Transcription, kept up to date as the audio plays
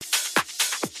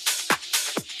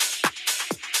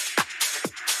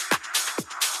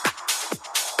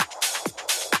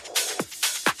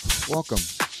Welcome.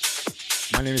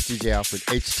 My name is DJ Alfred,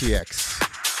 HTX.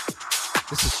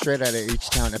 This is straight out of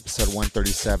H-Town, episode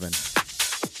 137.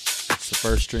 It's the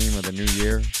first stream of the new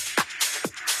year.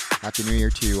 Happy New Year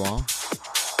to you all.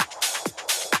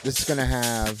 This is going to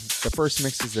have, the first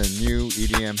mix is a new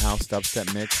EDM house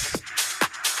dubstep mix.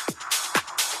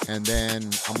 And then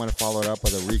I'm going to follow it up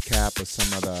with a recap of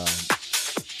some of the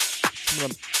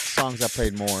songs I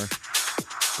played more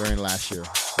during last year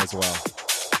as well.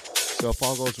 So if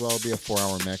all goes well, it'll be a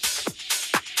 4-hour mix.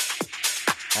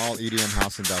 All EDM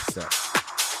house and dubstep.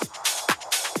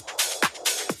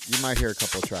 You might hear a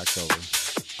couple of tracks over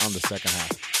on the second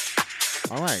half.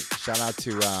 Alright, shout out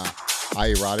to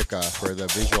iErotica for the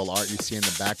visual art you see in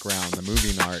the background, the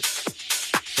moving art.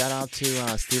 Shout out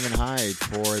to Stephen Hyde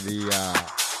for the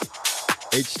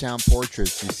H-Town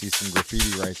portraits. You see some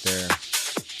graffiti right there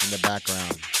in the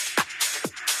background.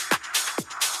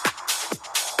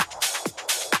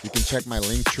 You can check my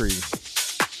link tree,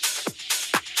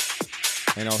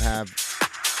 and I'll have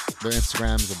the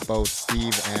Instagrams of both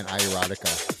Steve and iErotica.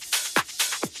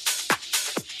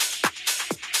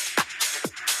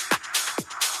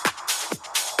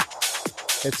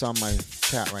 It's on my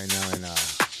chat right now, and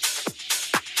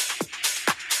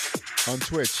on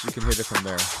Twitch, you can hit it from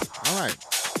there. All right.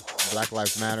 Black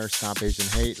Lives Matter, Stop Asian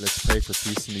Hate. Let's pray for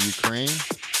peace in the Ukraine.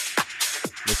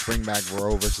 Let's bring back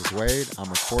Roe versus Wade. I'm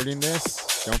recording this.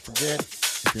 Don't forget,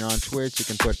 if you're on Twitch, you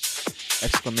can put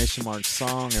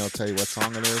 !song, and it'll tell you what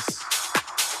song it is.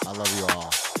 I love you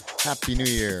all. Happy New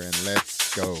Year, and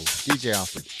let's go. DJ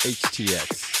Alfred,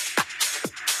 HTX.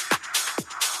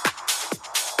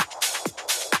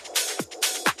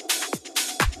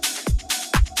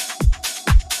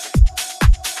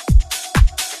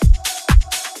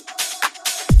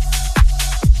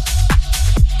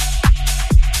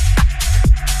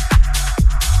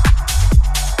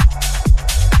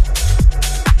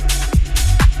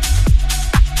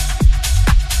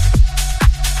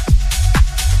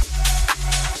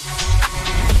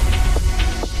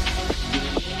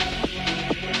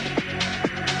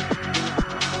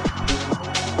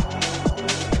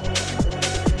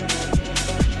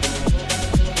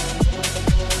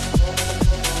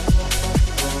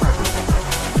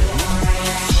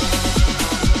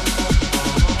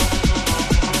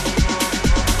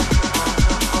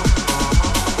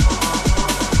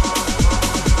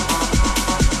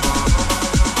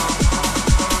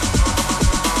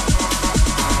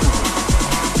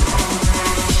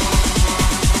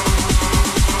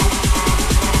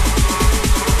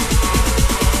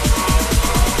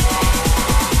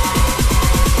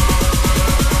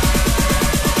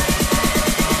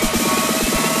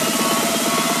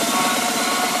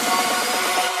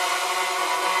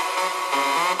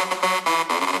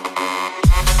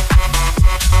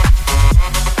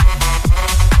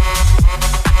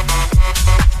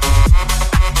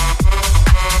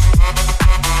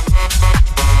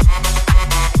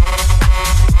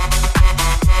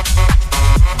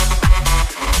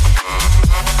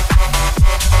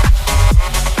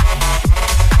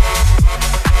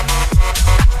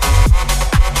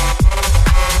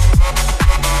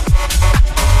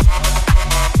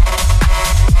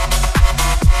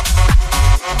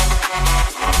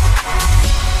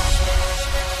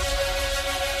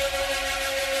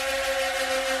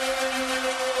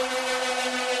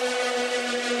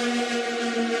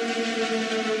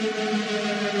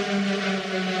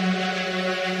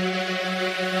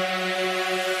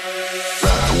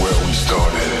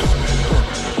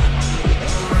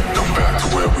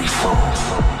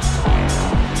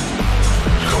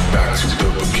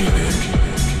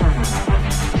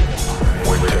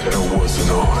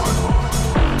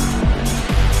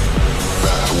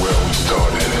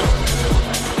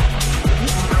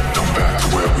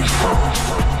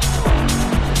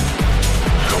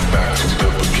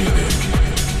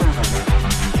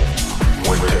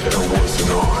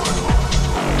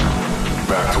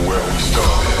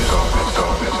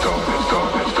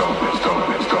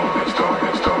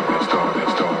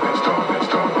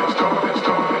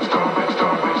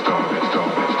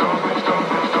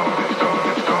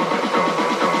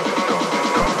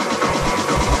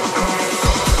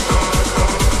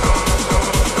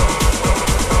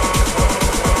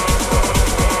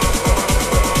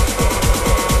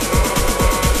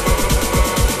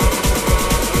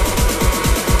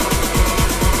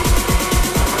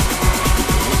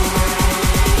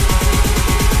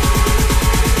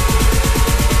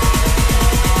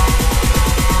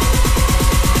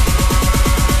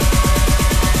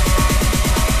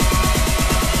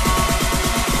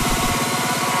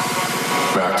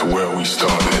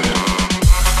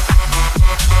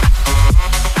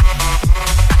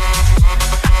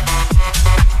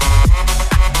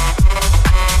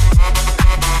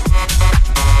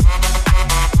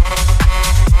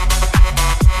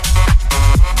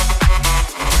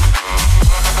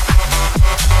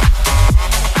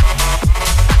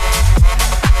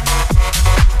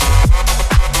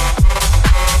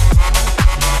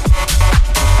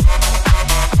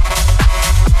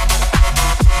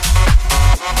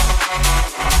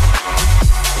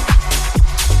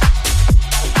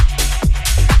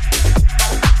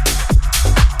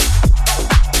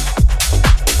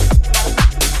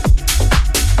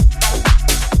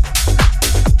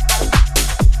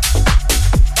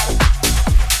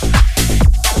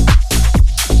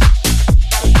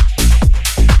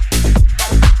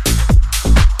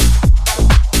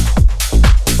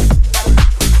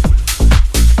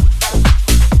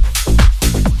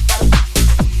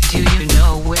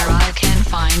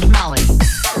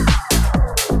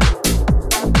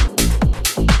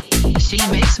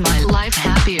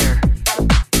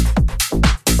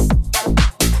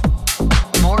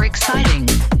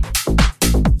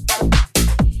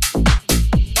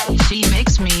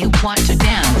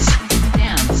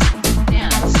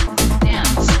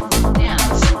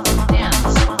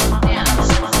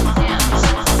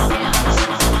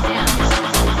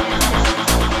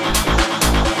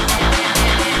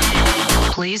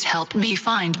 Please help me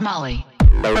find Molly.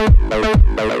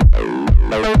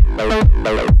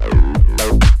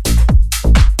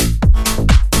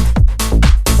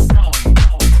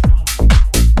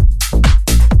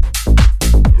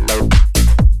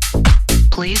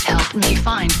 Please help me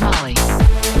find Molly.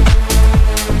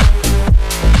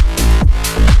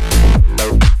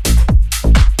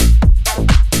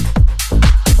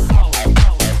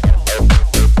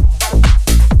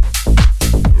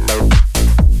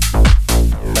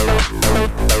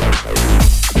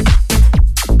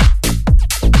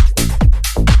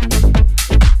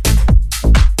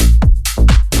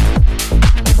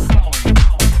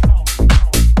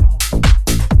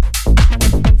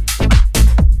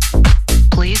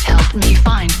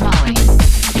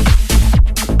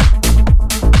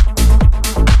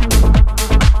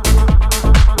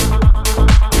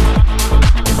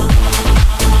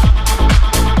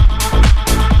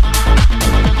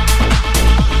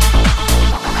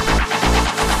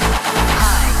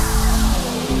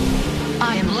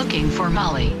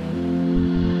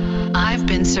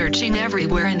 Searching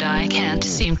everywhere and I can't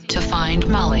seem to find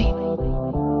Molly.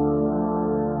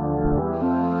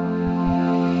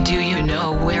 Do you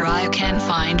know where I can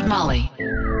find Molly?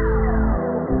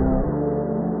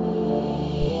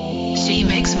 She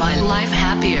makes my life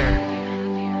happier,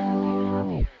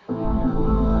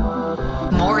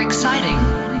 more exciting.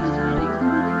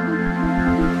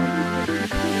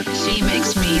 She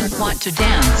makes me want to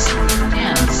dance,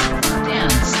 dance,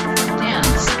 dance,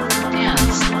 dance,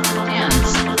 dance,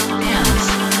 dance, dance,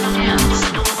 dance, dance,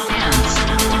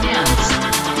 dance,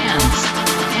 dance,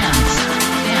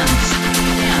 dance,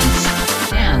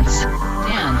 dance, dance,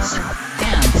 dance,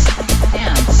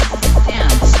 dance,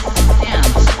 dance,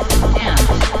 dance,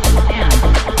 dance,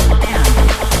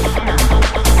 dance.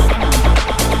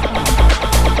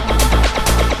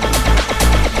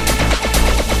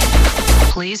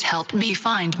 Please help me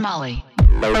find Molly.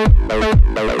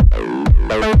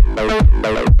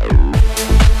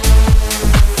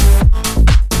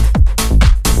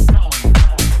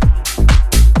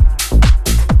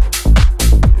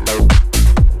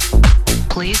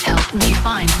 Please help me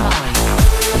find Molly.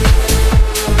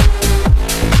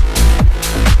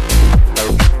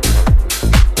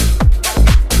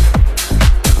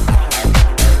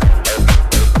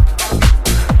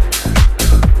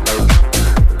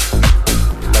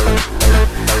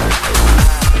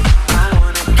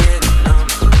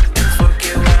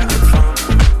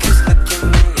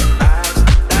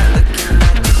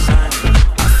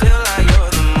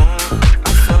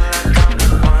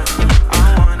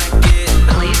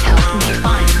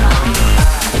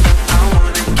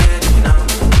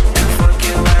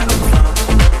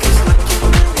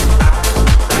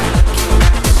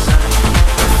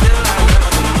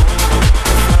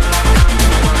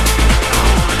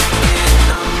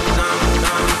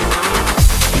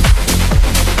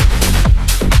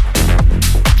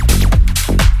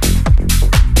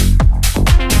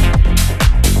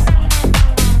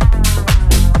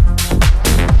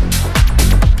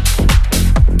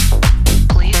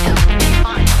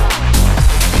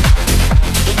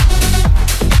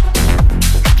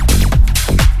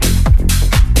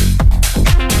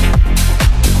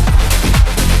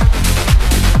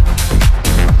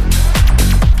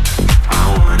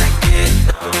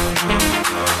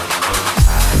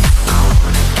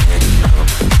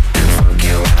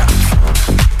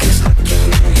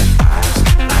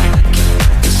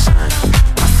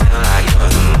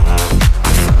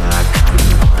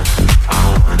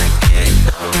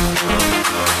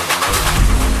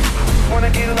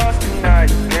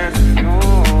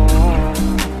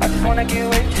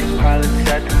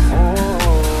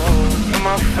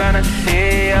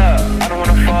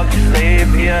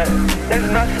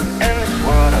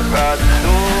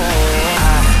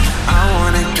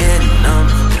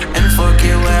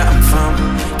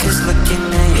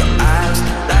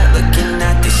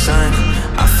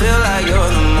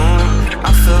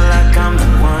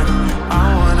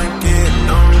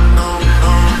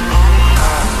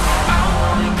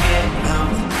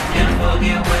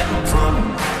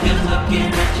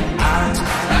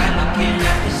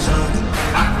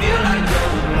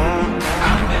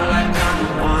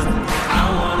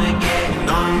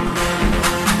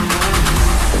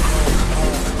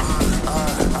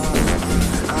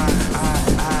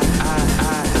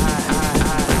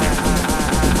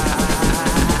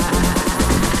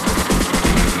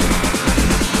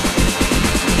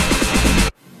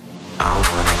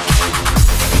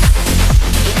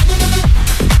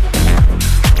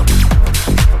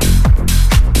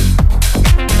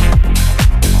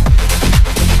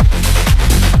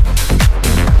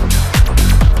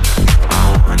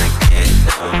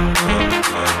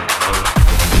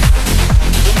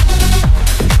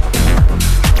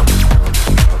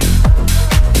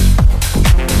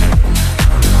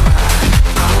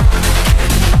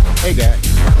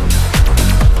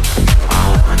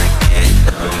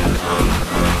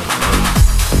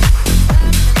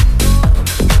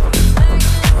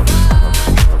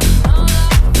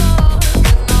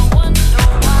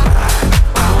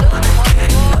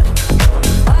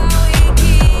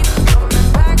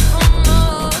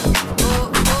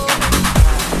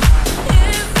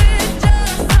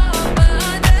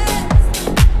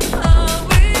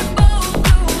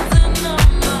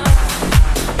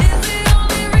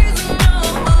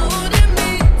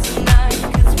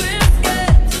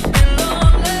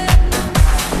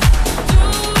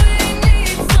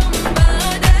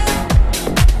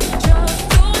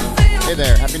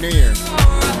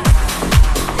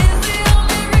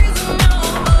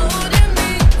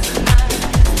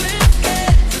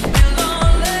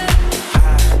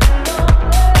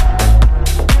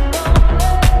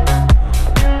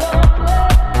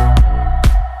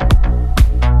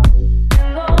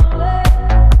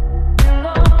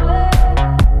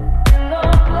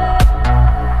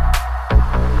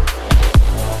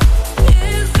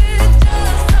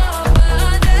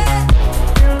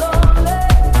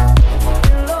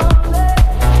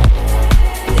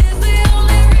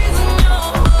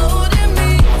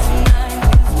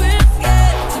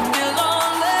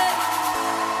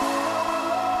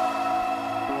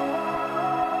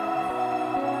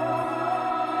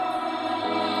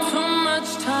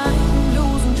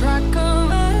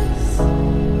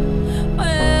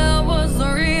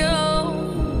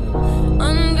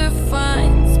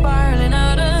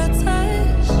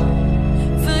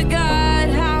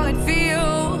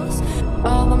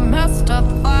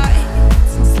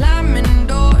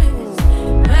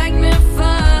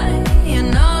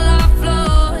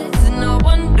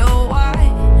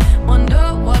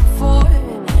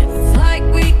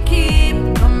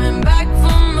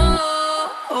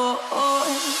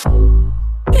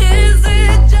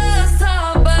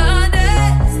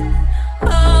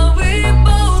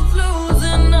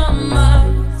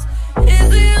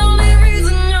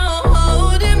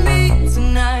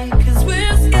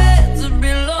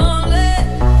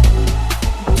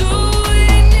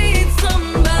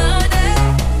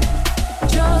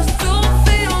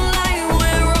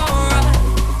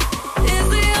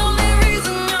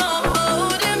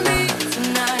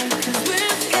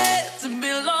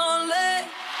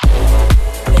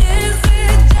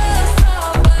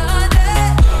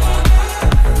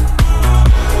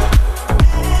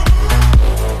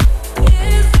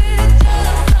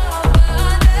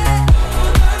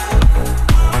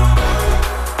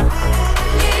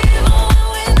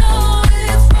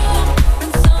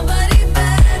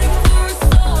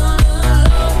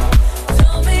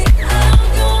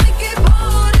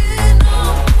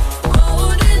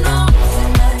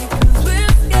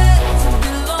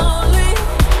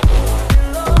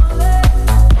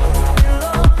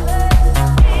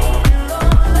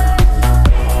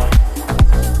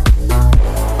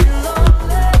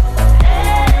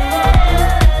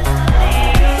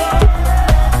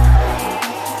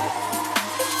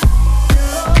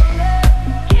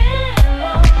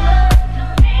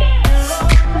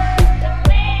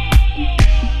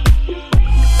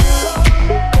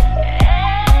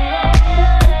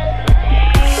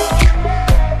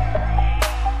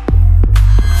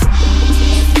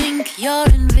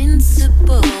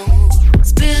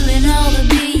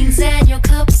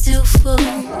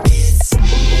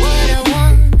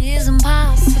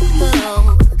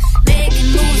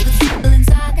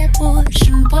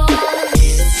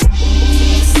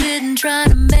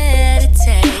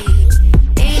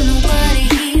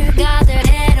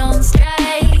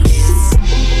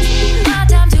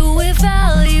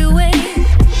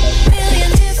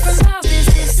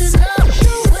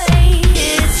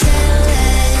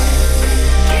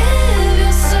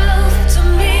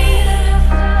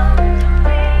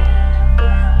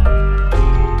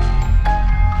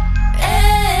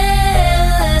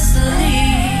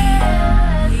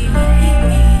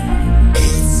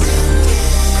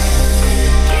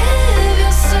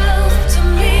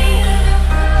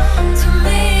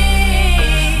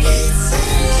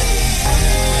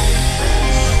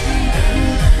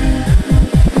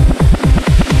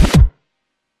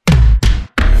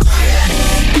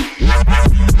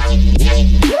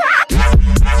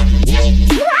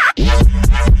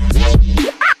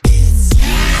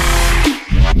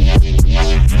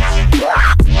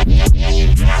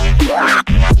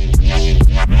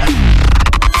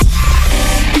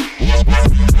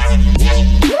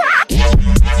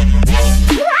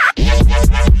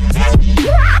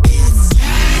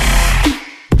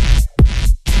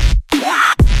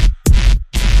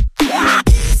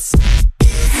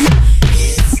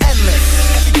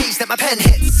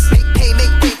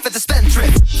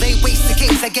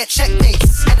 get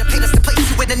checkmates. And the pain is to place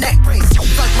you in the neck brace.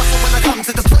 Blood muscle when I come to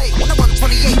the plate. When I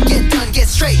 128, get done, get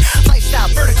straight.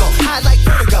 Lifestyle vertical, high like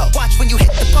vertigo. Watch when you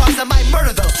hit the bars, I might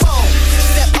murder them. Boom,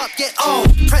 step up, get on.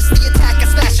 Press the attack, I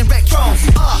smash and wreck drones.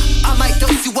 I might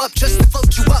dose you up just to float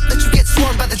you up. Let you get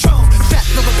swarmed by the drones. Trap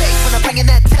no base when I'm bringing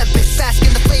that tempest. Bask in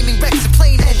the flaming wrecks of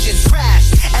plane engines.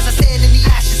 Crash as I stand in the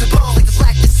ashes of bone. Like the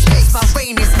blackness of space, my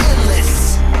reign is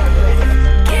endless.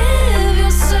 Give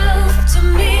yourself to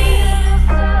me.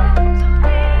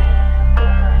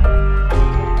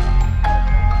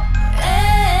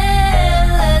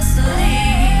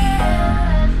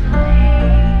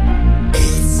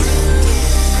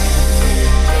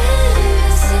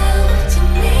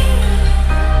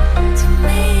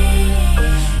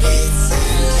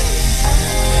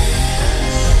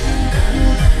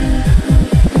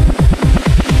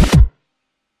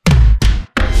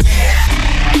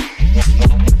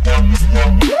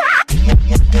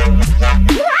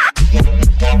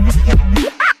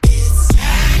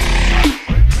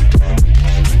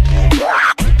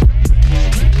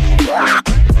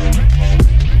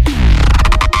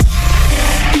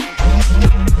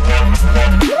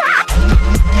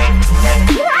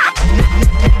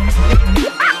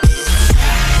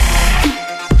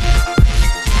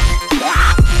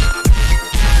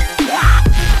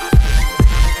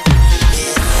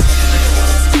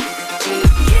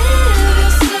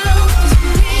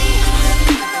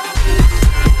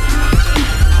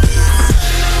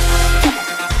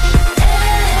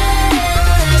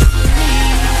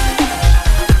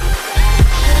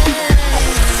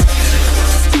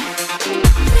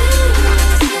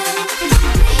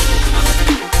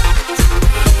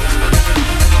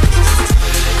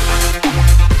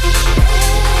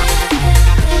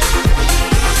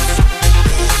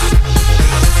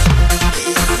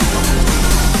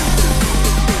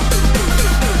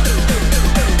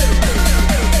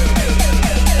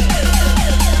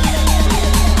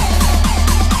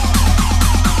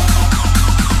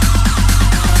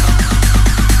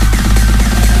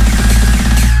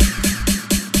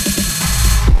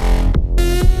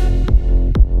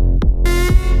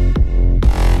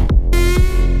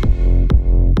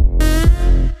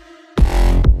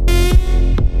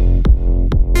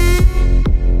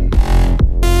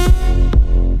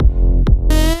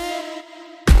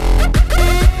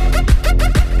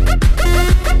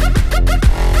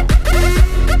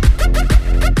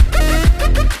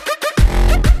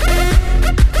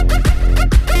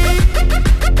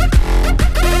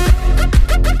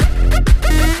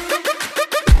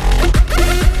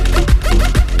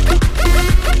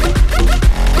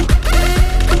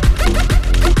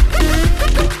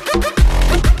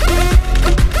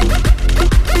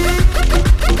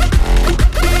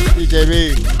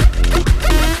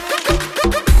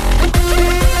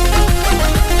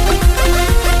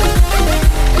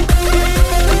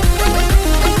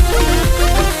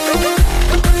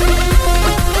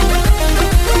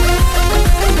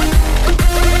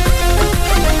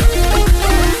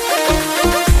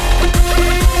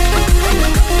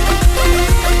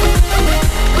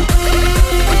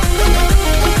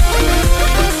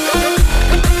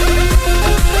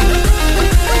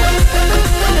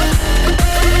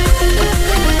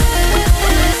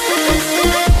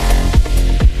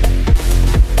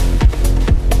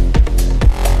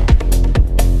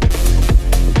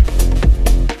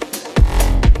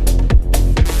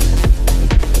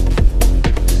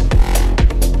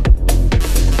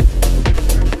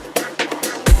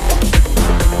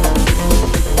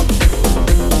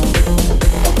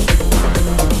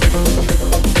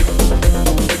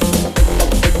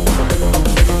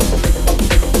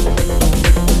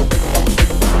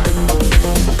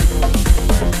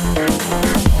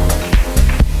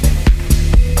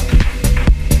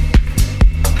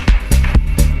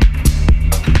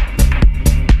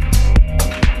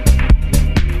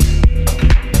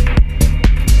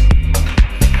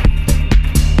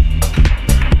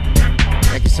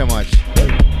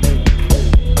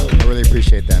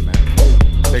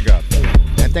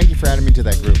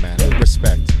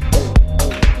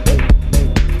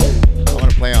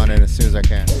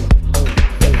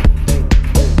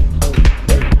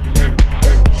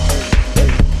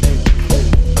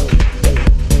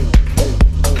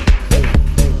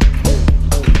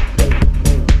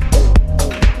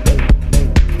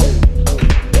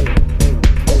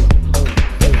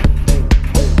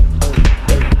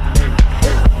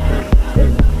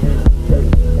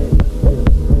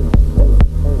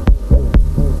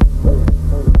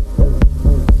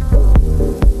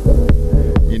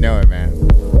 know it, man.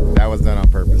 That was done on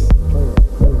purpose.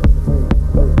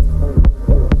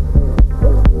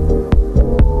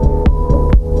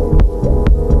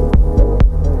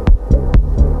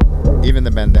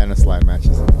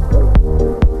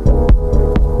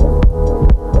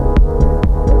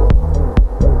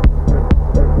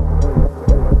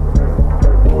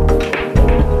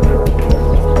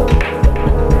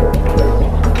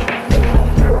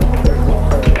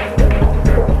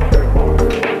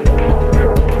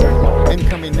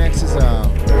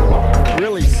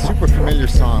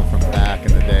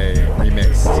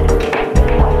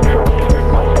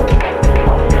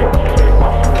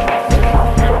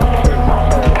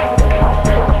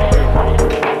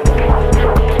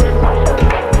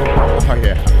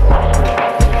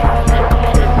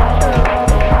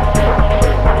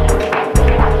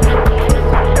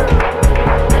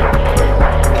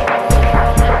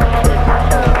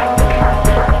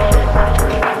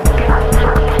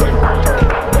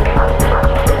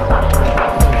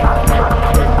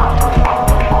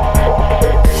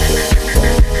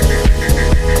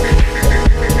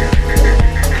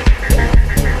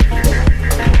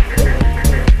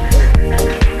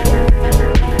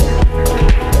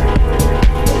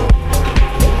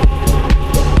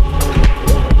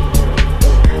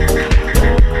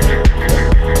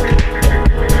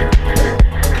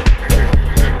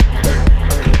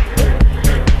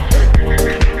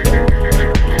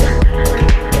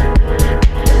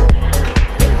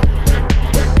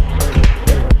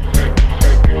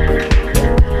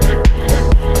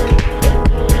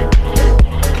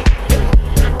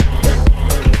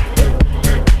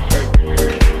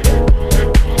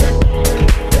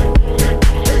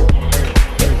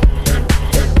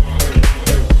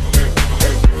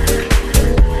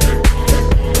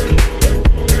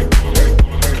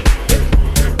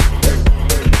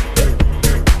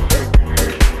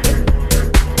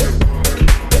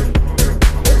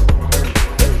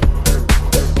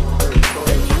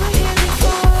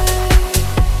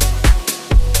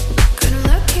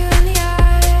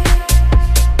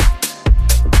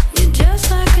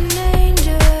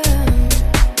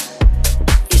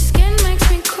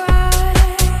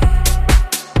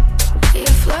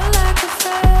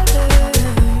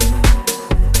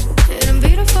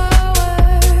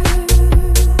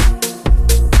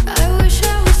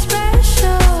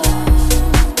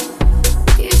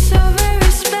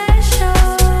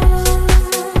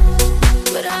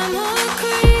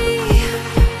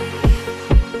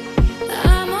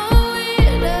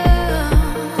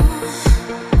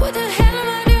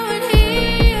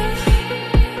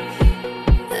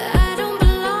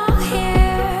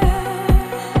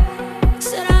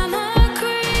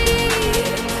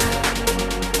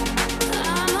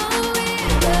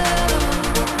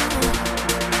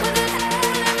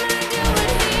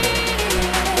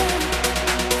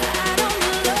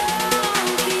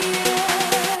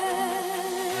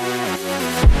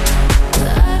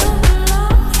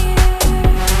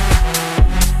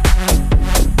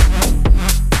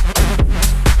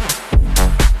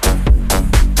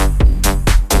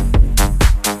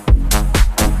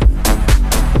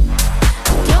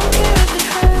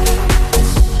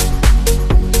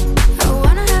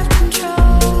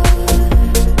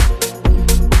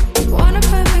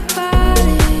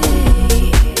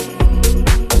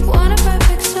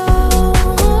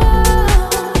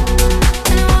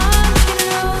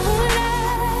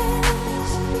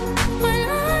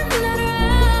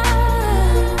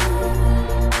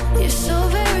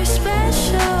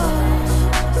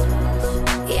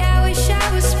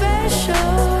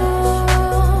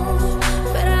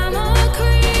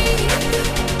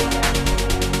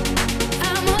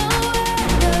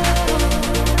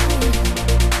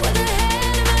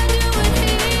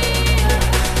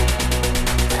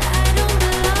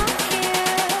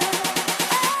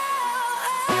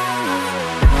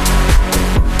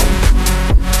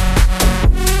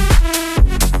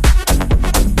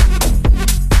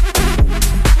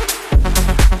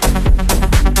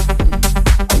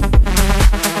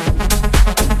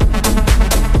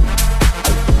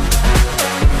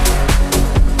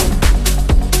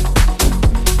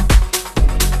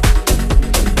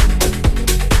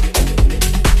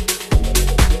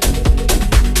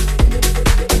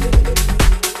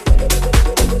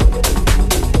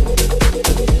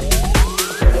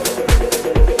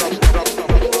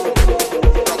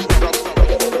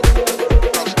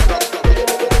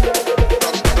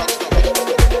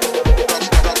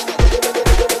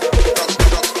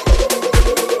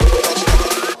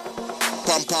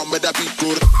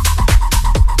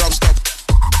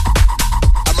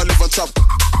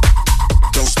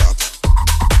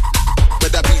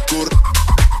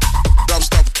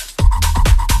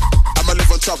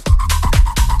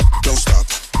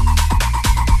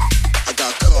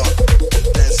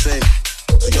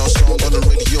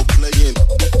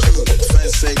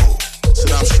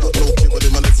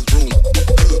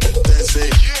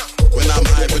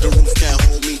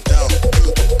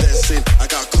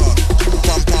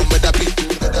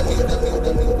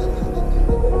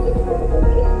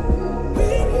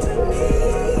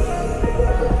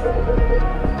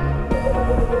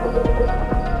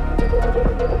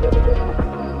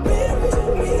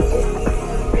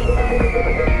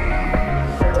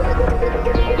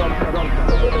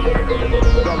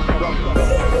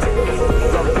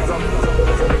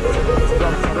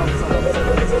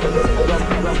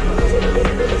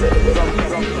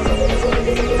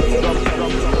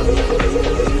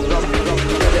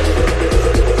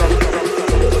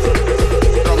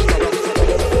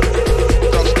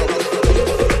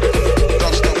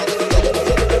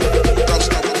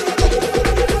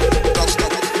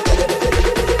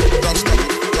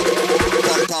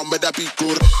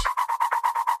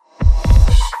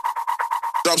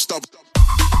 Dubstep.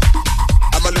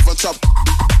 I'ma live on top.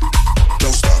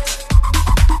 Don't stop.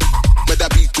 Let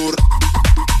that beat go.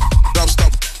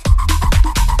 Dubstep.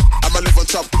 I'ma live on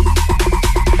top.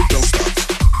 Don't stop.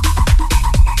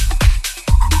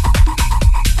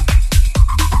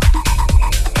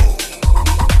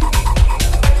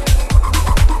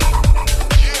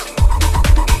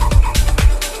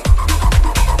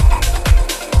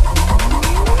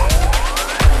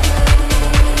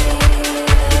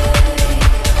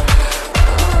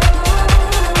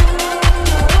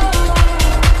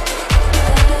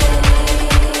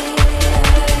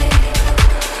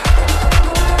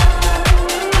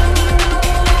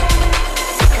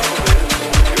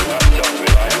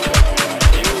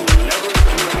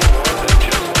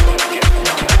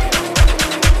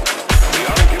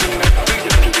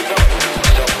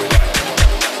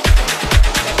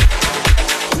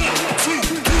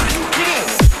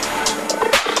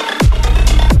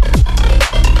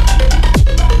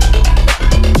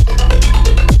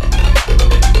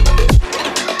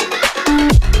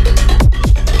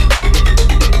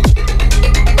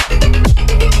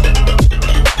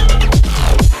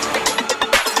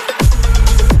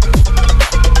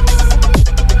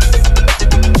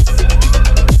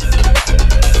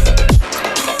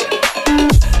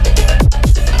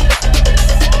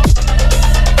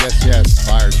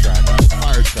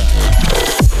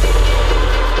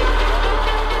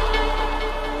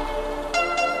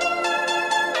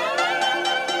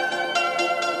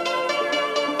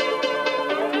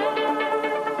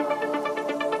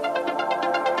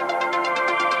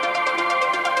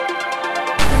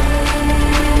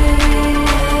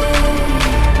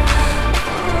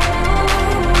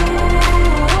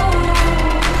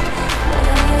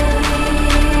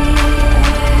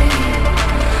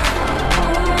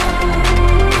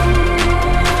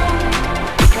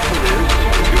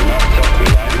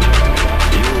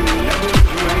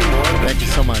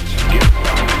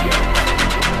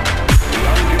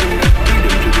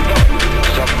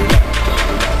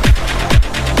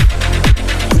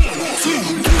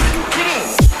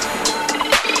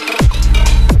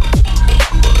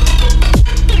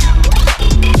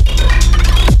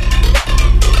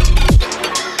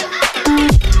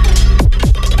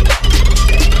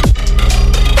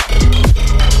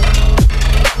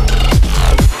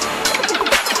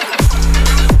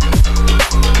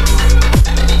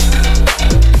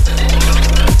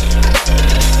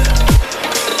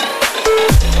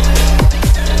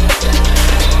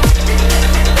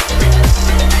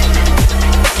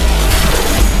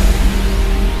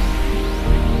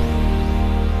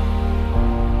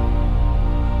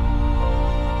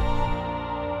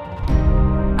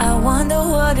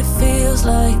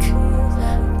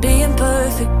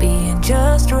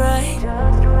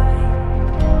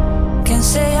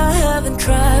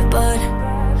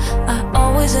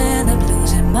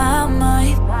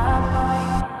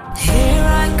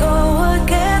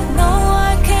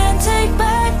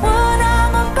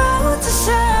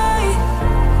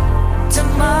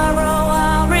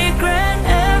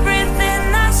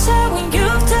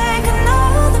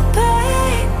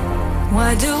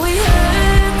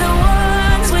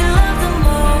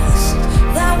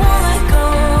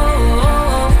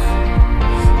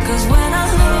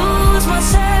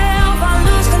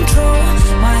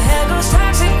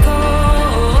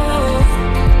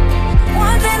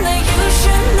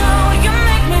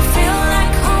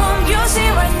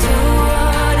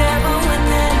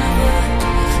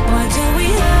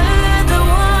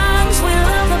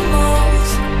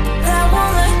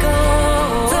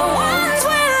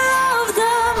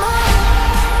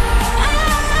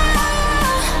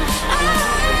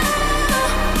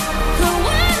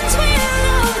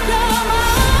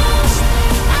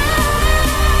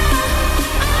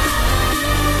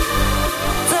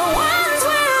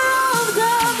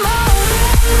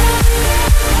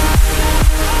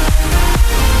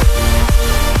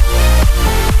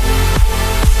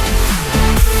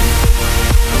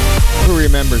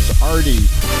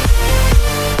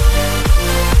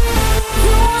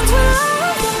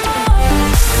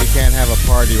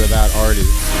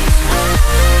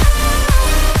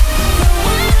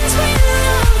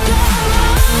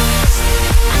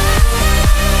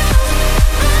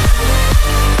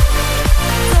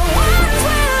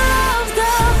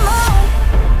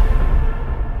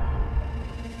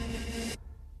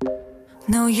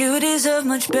 No, you deserve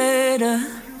much better,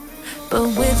 but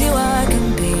with you I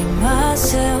can be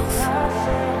myself.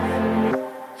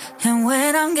 And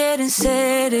when I'm getting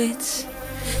sad, it's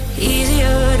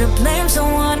easier to blame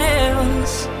someone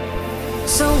else.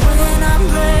 So when I'm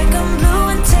black and blue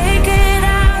and take it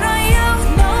out on you,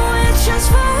 no, it's just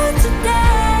for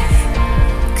today.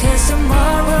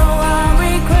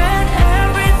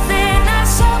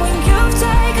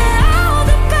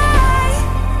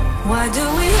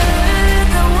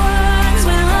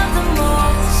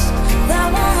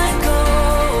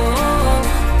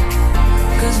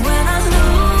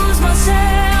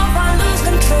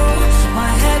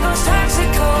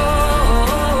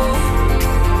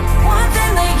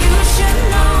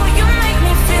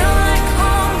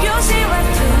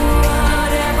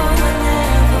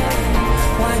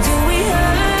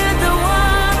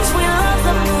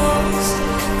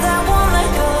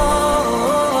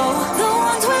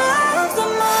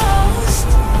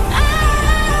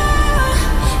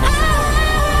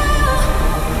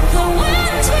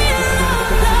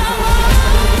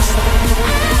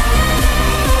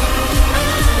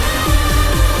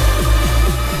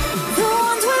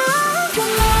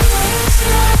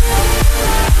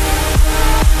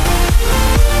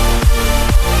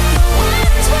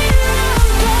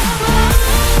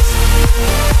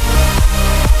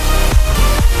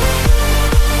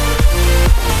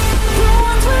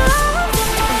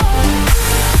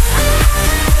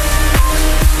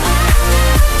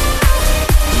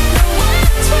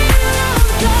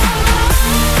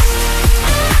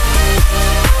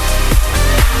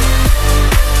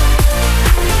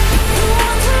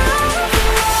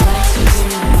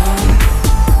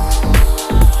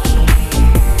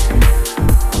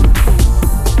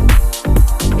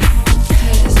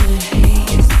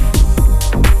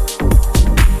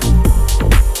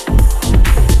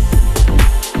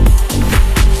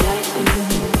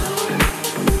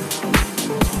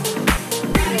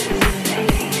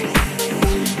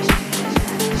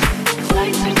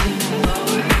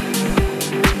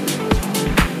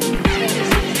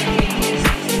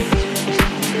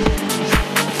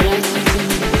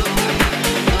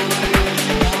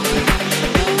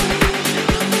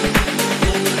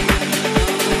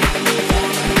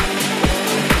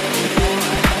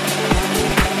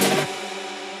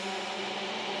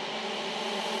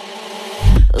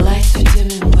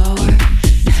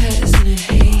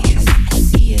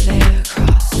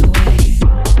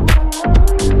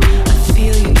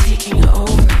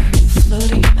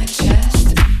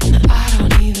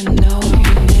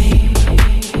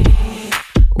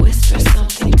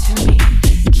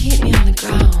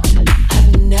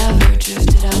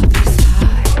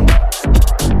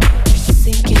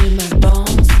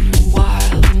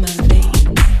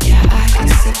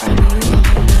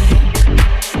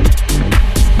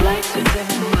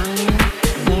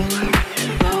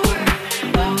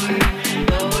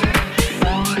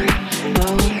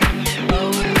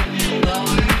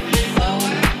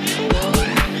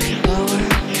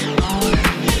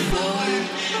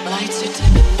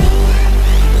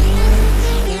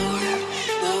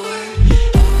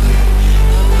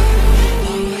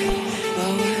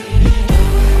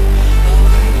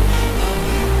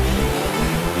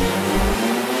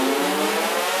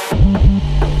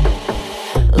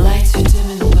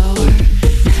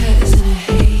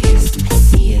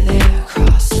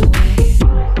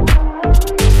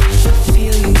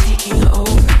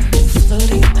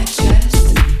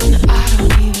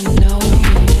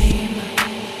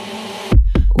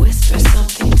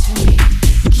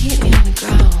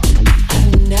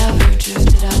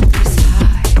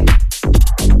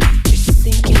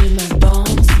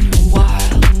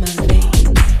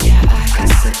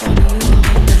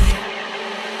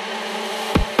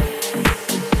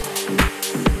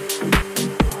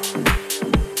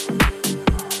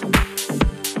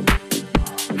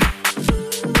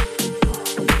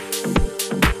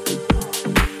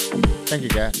 Thank you,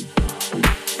 Gat.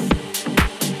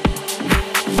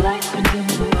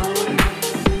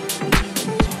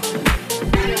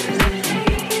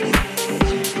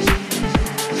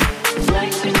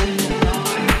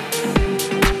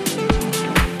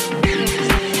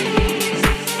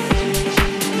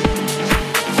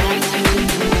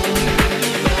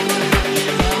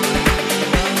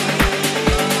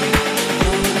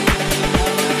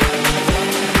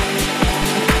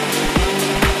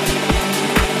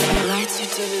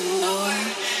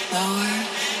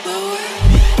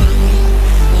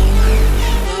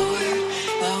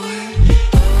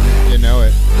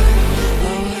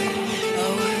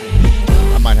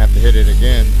 Hit it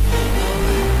again.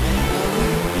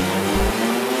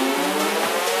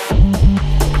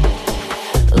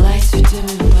 Lights are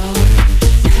dimming low,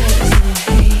 colors in the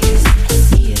haze. I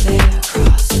see you there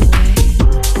across the way.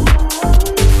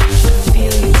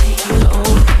 Feel you taking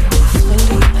over,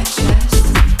 floating in my chest.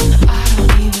 I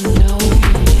don't even know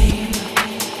your name.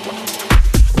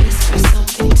 Whisper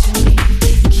something to me,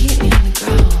 keep me on the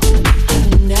ground.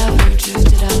 I've never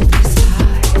drifted out this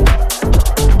high.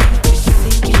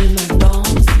 Thinking in my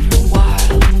bones,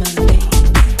 wild in my veins.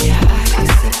 Yeah, I could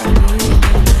sit on you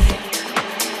all night.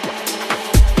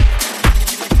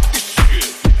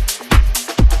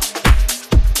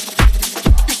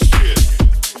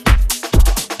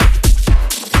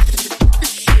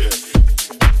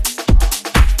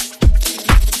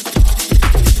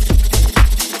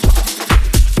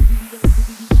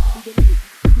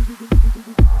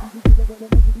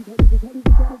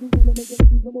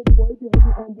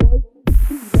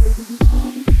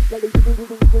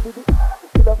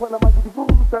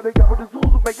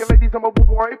 Making ladies, I'm a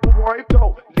wipe,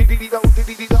 so diddy-dee-do,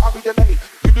 I'll be delayed.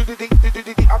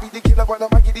 Do-do-dee-dee, I'll be the killer when I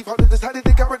might get defaulted. Decided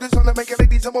to cover this on the making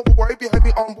ladies, I'm a wipe, behind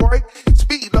me on board.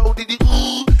 Speed low,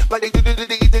 diddy-dee, like they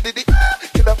do-do-dee-dee,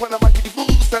 killer when I might get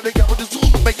defaulted. Decided to cover this,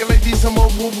 making ladies, I'm a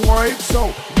wipe,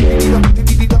 so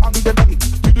diddy-dee-do, I'll be delayed.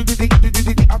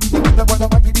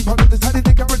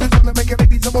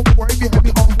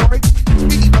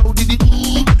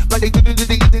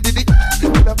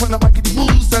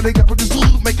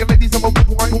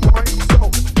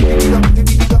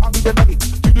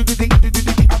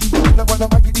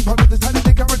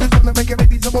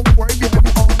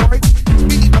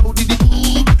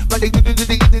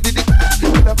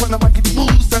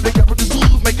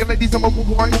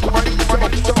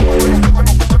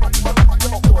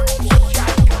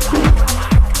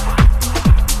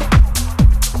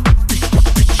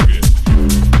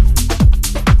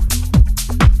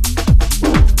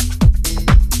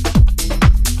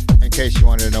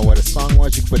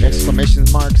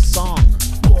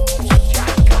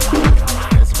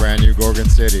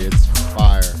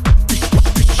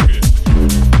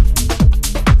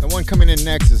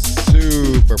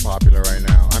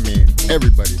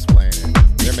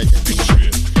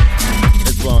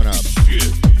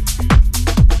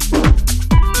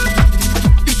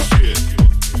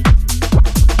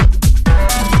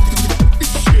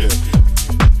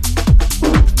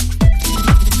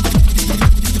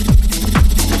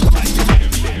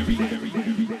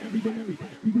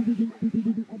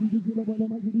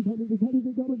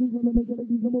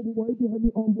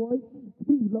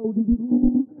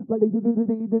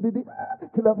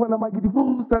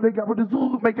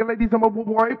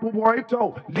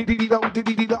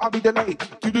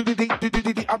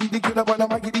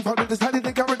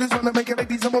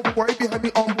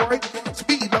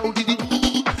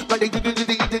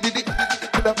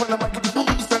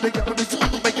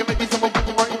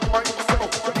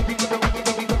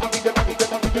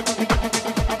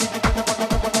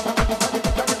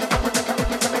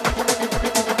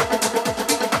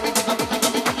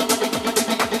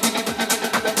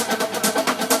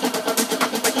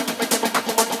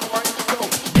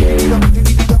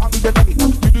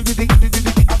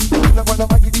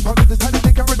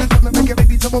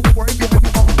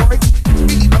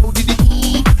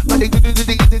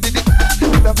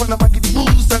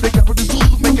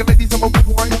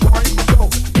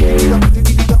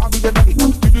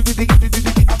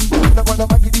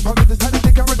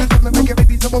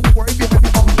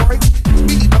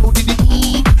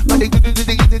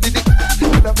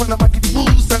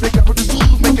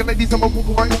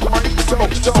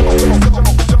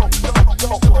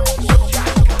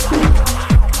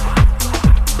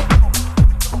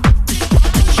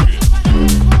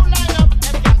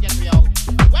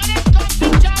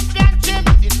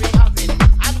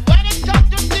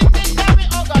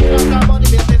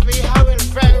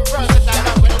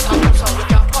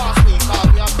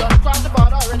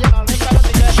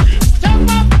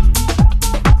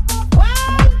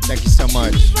 Thank you so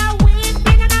much.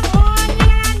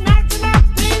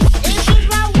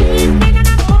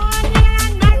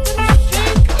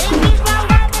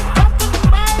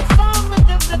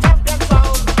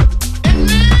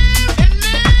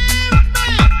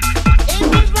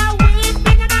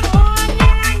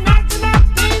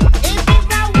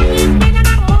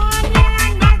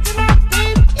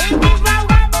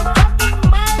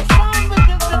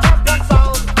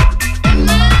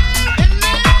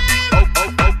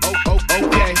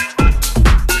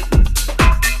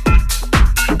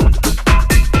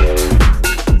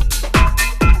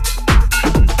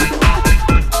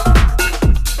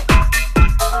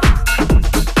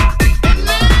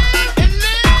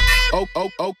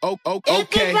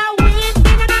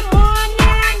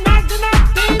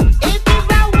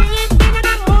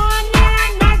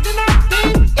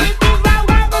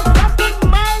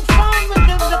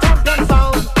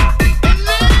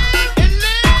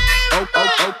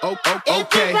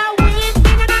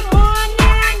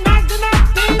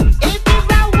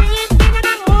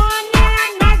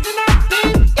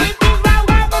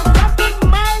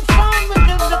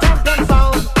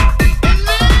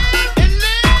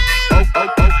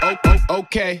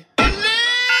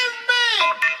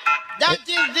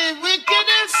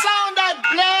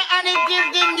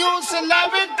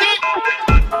 gravity.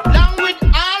 Long with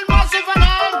all massive and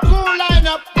all cool line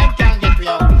up, them can't get me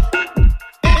out.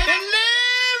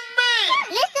 Believe me.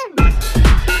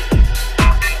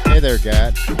 Hey there,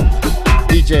 Gat.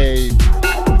 DJ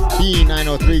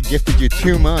B903 gifted you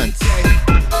 2 months.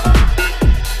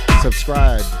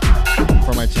 Subscribe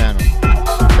for my channel.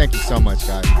 Thank you so much,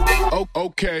 guys. Oh,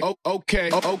 okay. Oh, okay.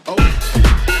 Oh, oh, oh.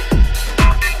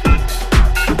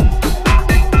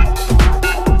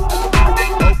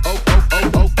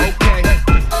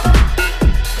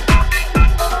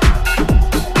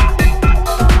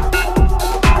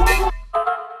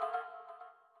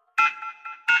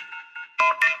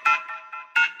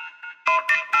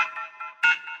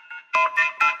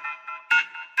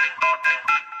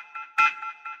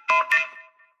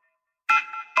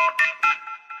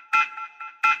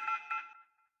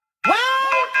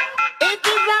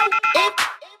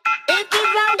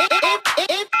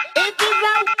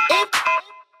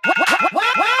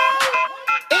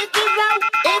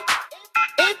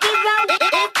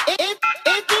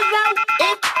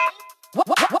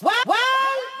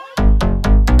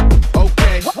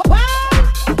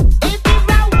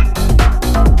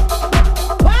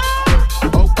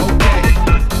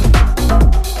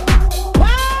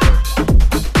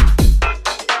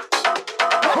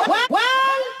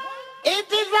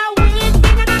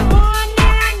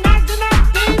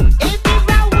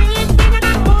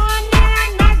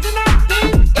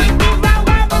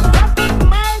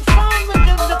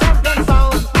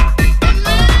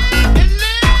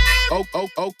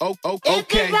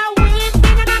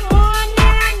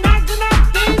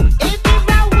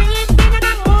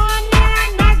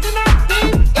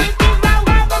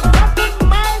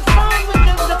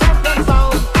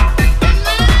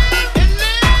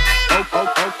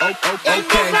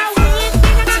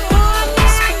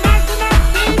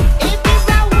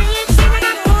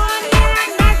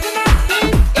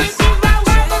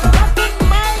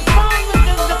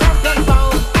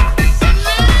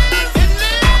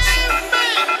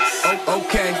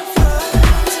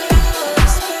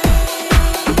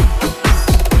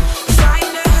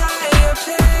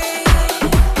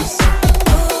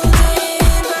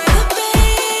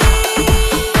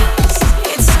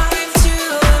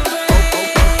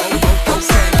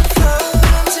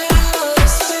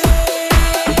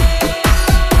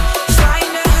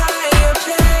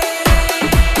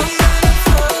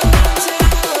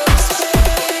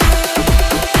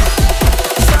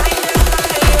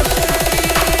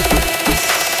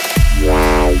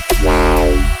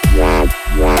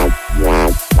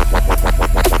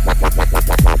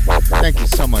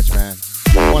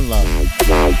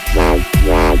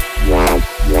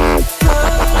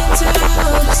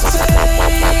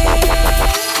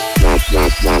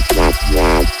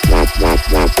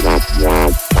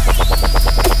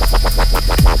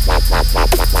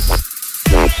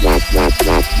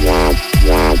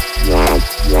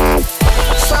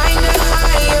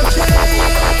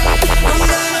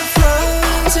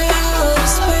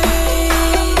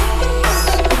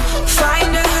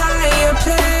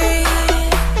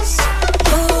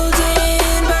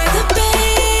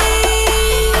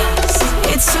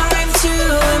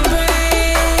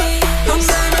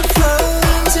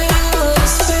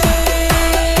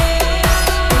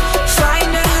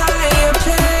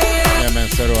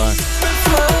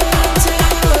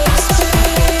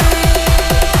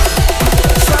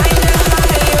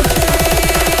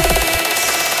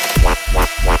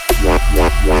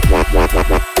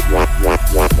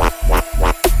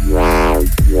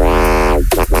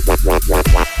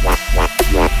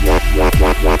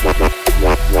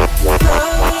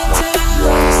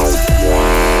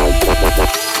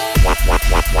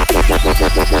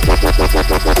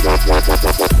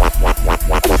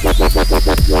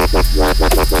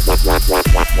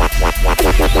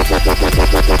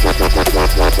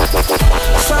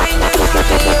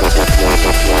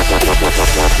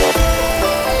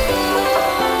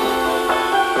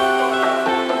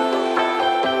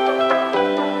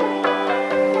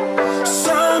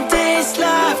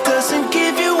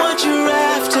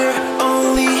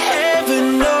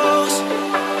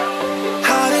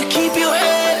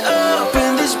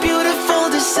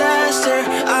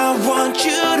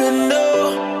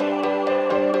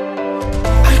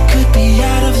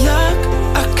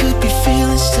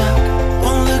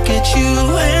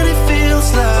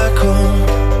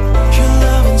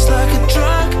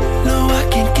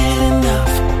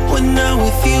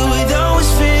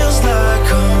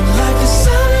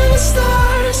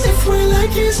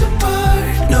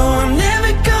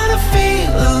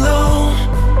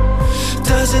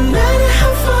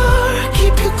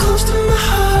 Close to my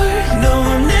heart. No,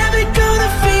 I'm never gonna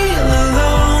feel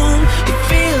alone. If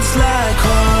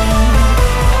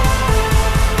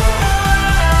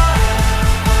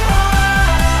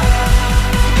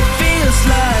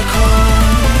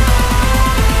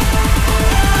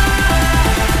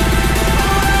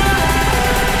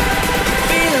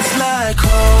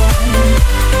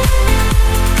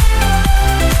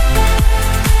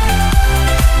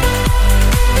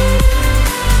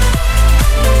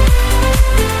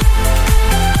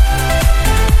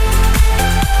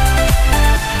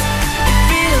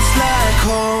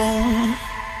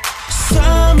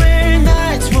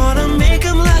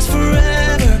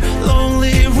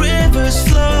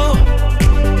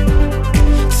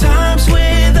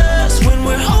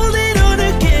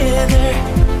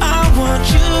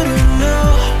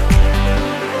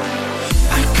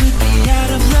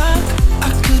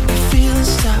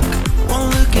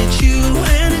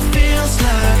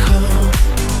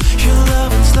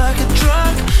like a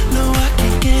drug. No, I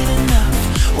can't get enough.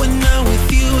 When I'm with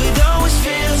you, it always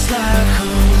feels like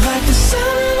home. Like the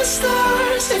sun and the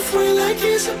stars, if we're like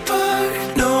years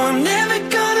apart. No, I'm never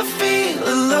gonna feel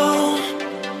alone.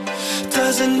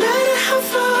 Doesn't matter how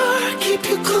far, keep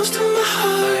you close to my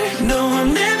heart. No,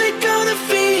 I'm never gonna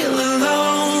feel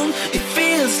alone. It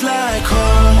feels like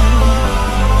home.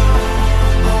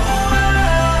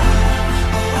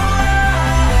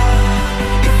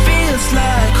 It feels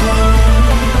like home.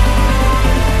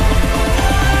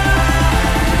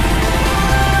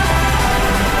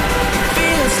 It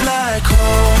feels like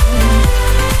home.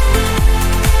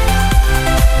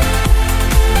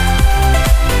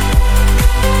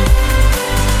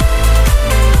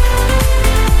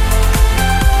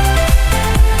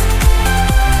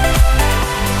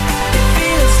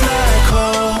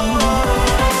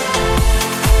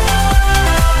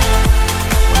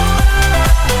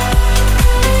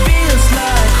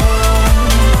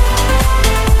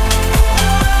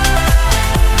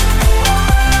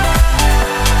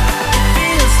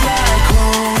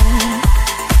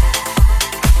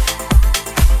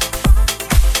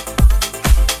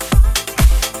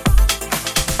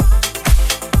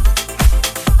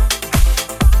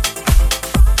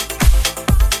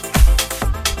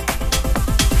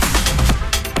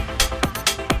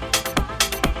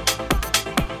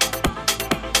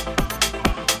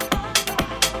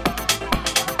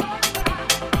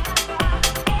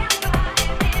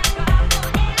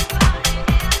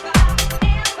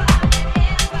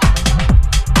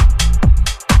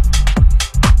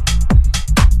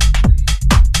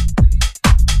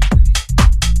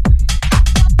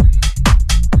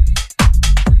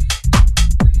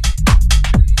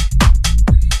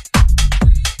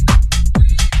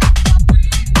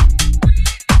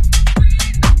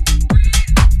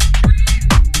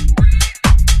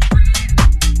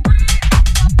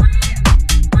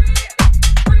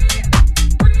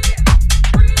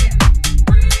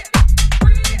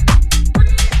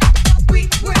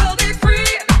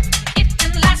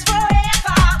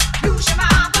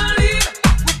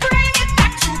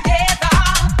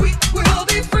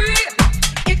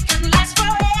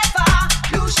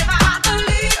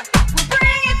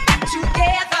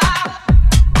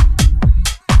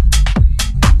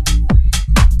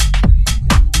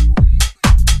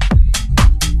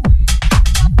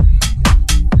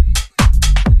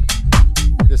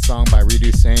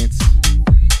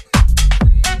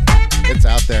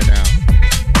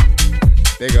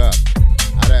 Big up.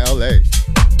 Out of LA.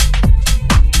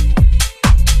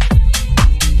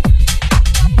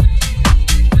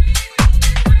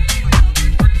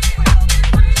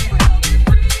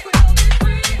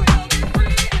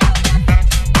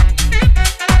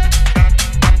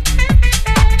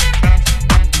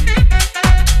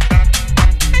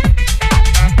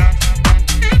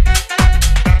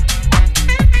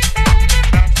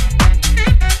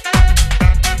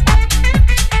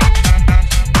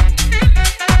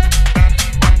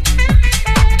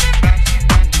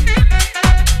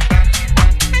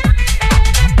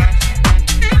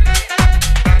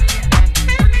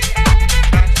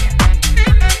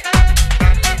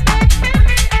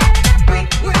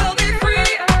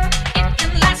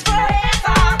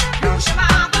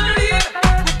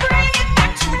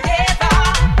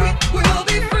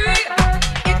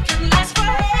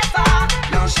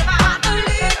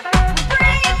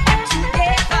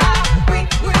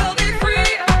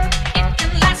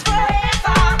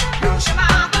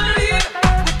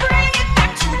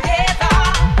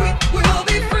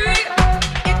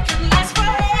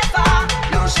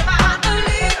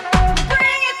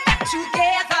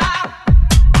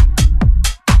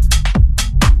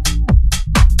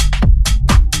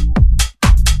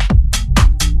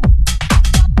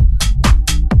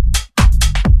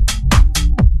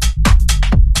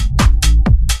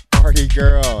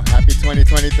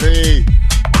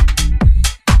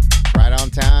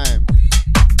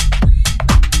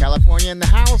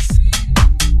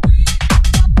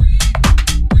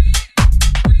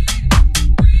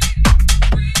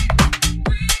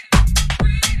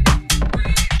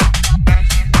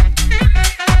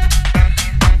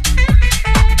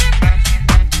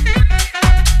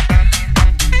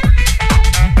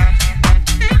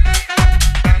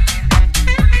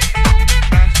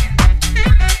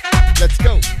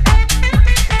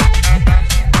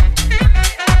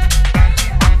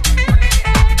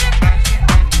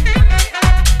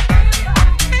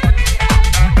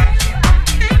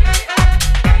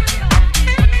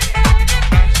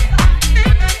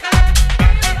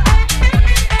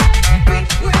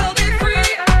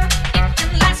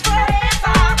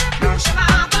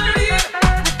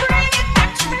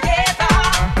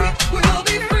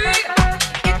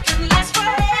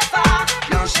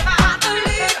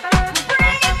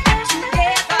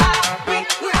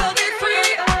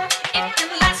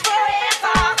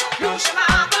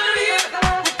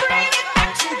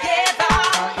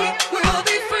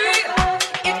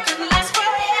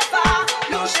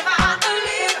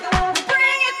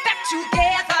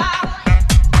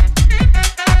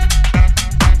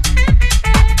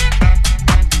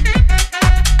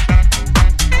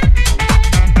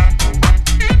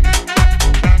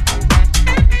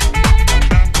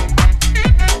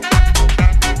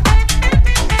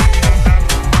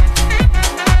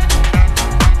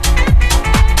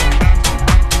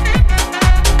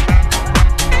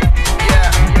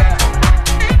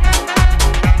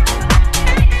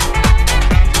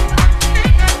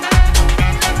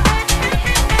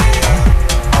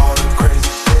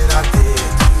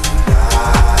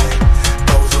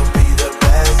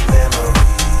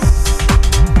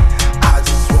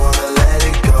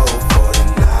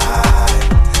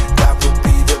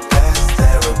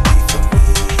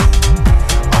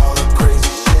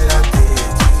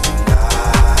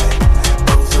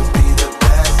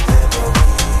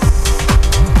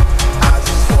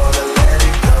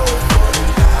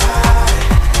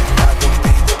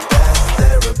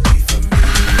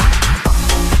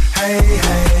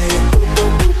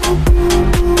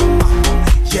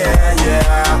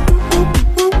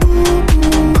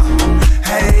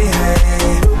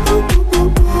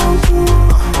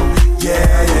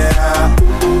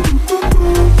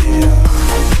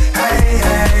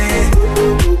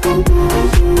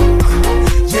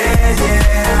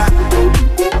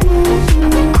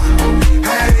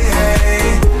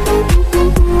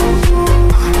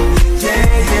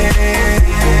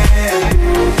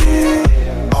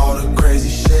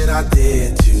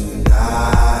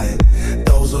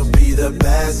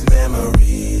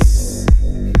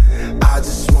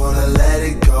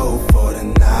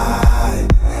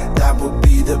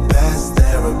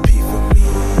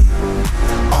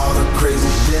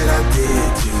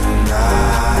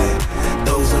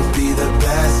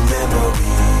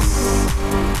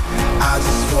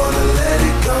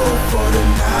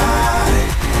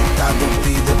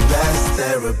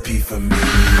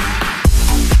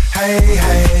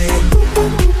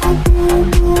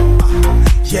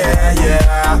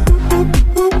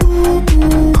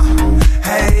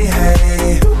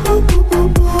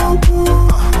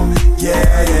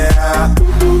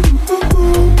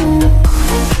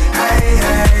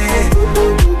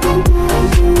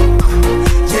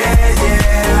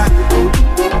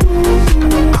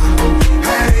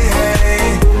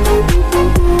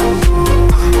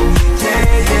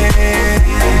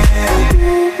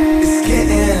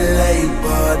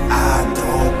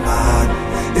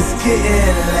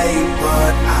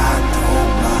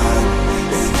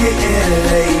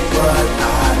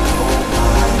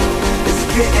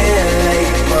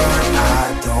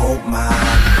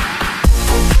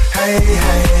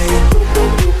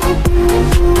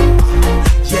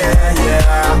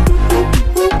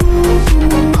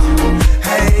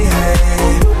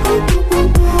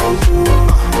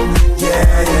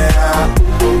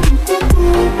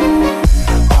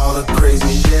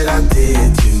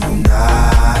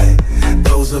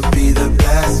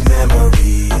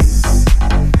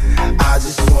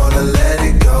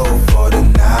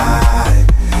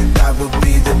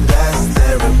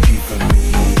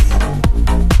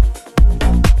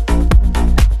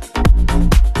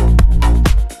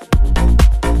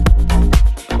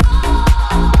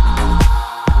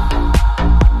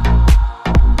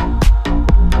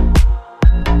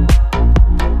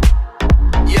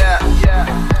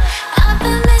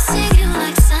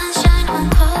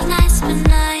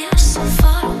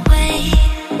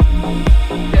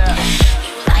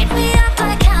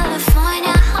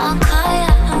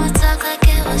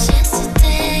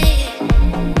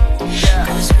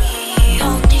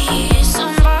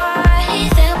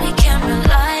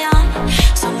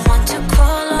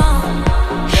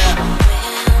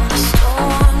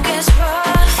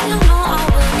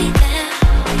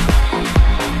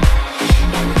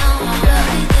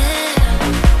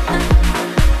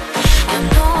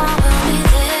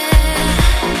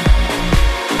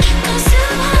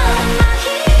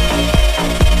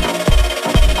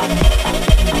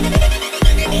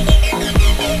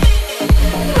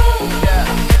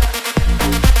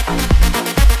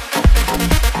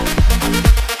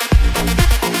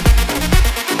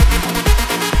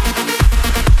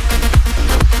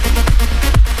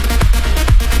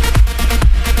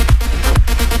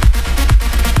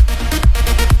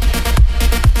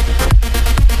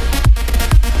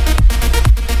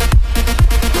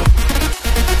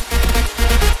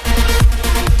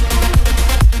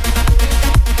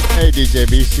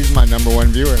 JB, she's my #1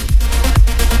 viewer.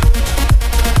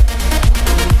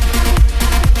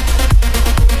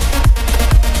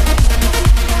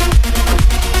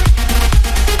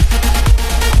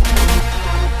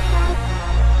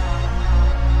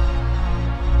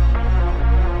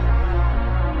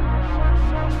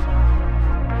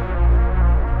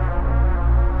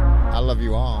 I love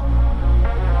you all.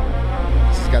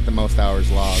 She's got the most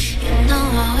hours logged. You know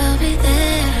I will be there.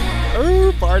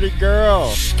 Ooh, party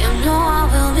girl. You know I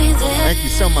will be there. Thank you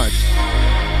so much.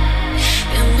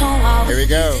 You know I will Here we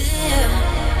go. be there.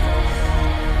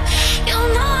 You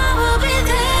know I will be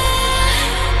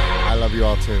there. I love you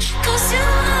all too. 'Cause you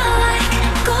are like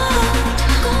gold,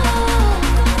 gold,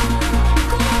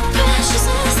 gold. Precious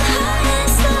as the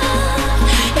highest love.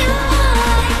 You are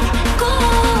like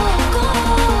gold,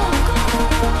 gold,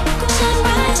 gold. Shine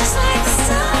bright just like the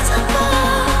stars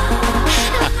above.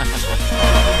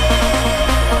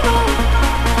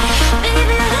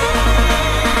 Baby,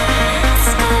 let's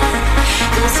go.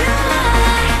 'Cause you are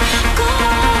like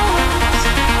gold.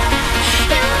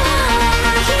 You are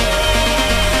my hero.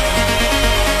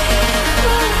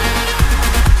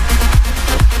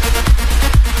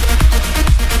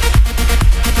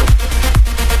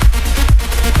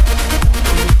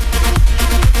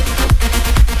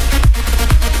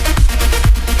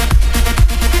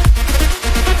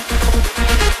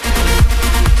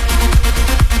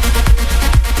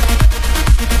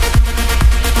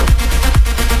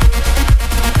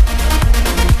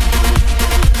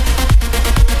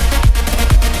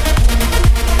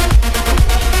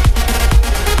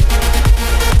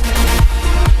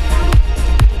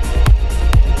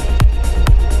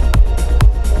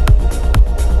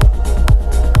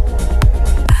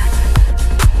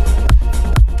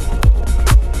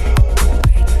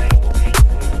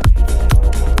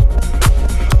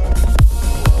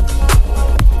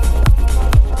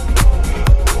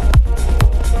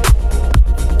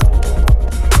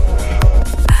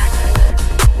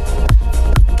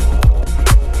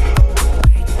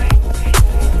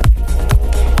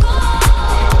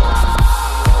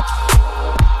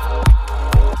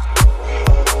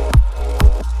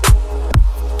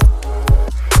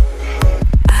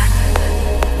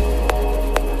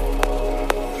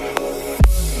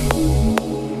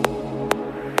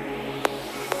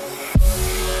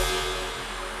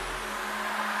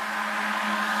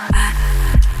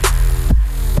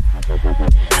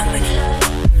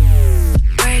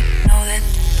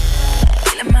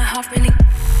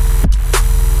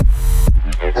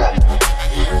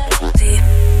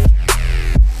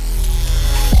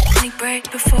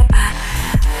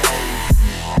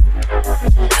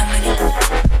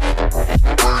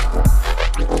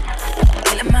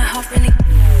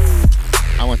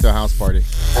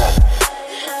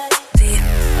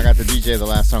 DJ the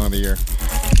last song of the year.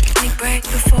 Take break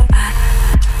before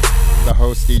The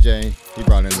host DJ, he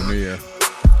brought in the new year.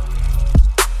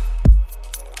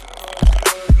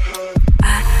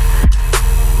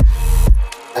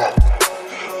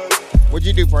 What'd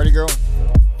you do, party girl?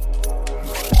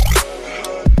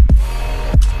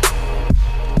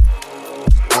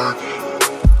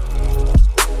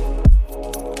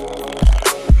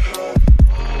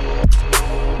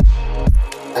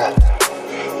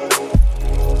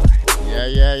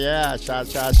 Yeah. Shot.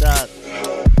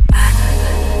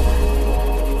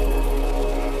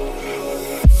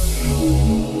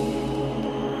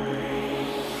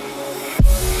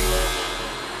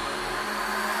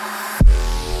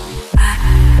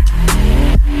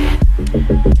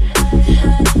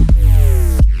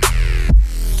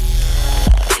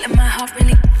 feeling my heart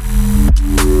really.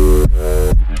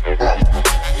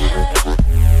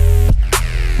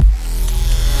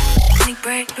 Take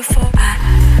break before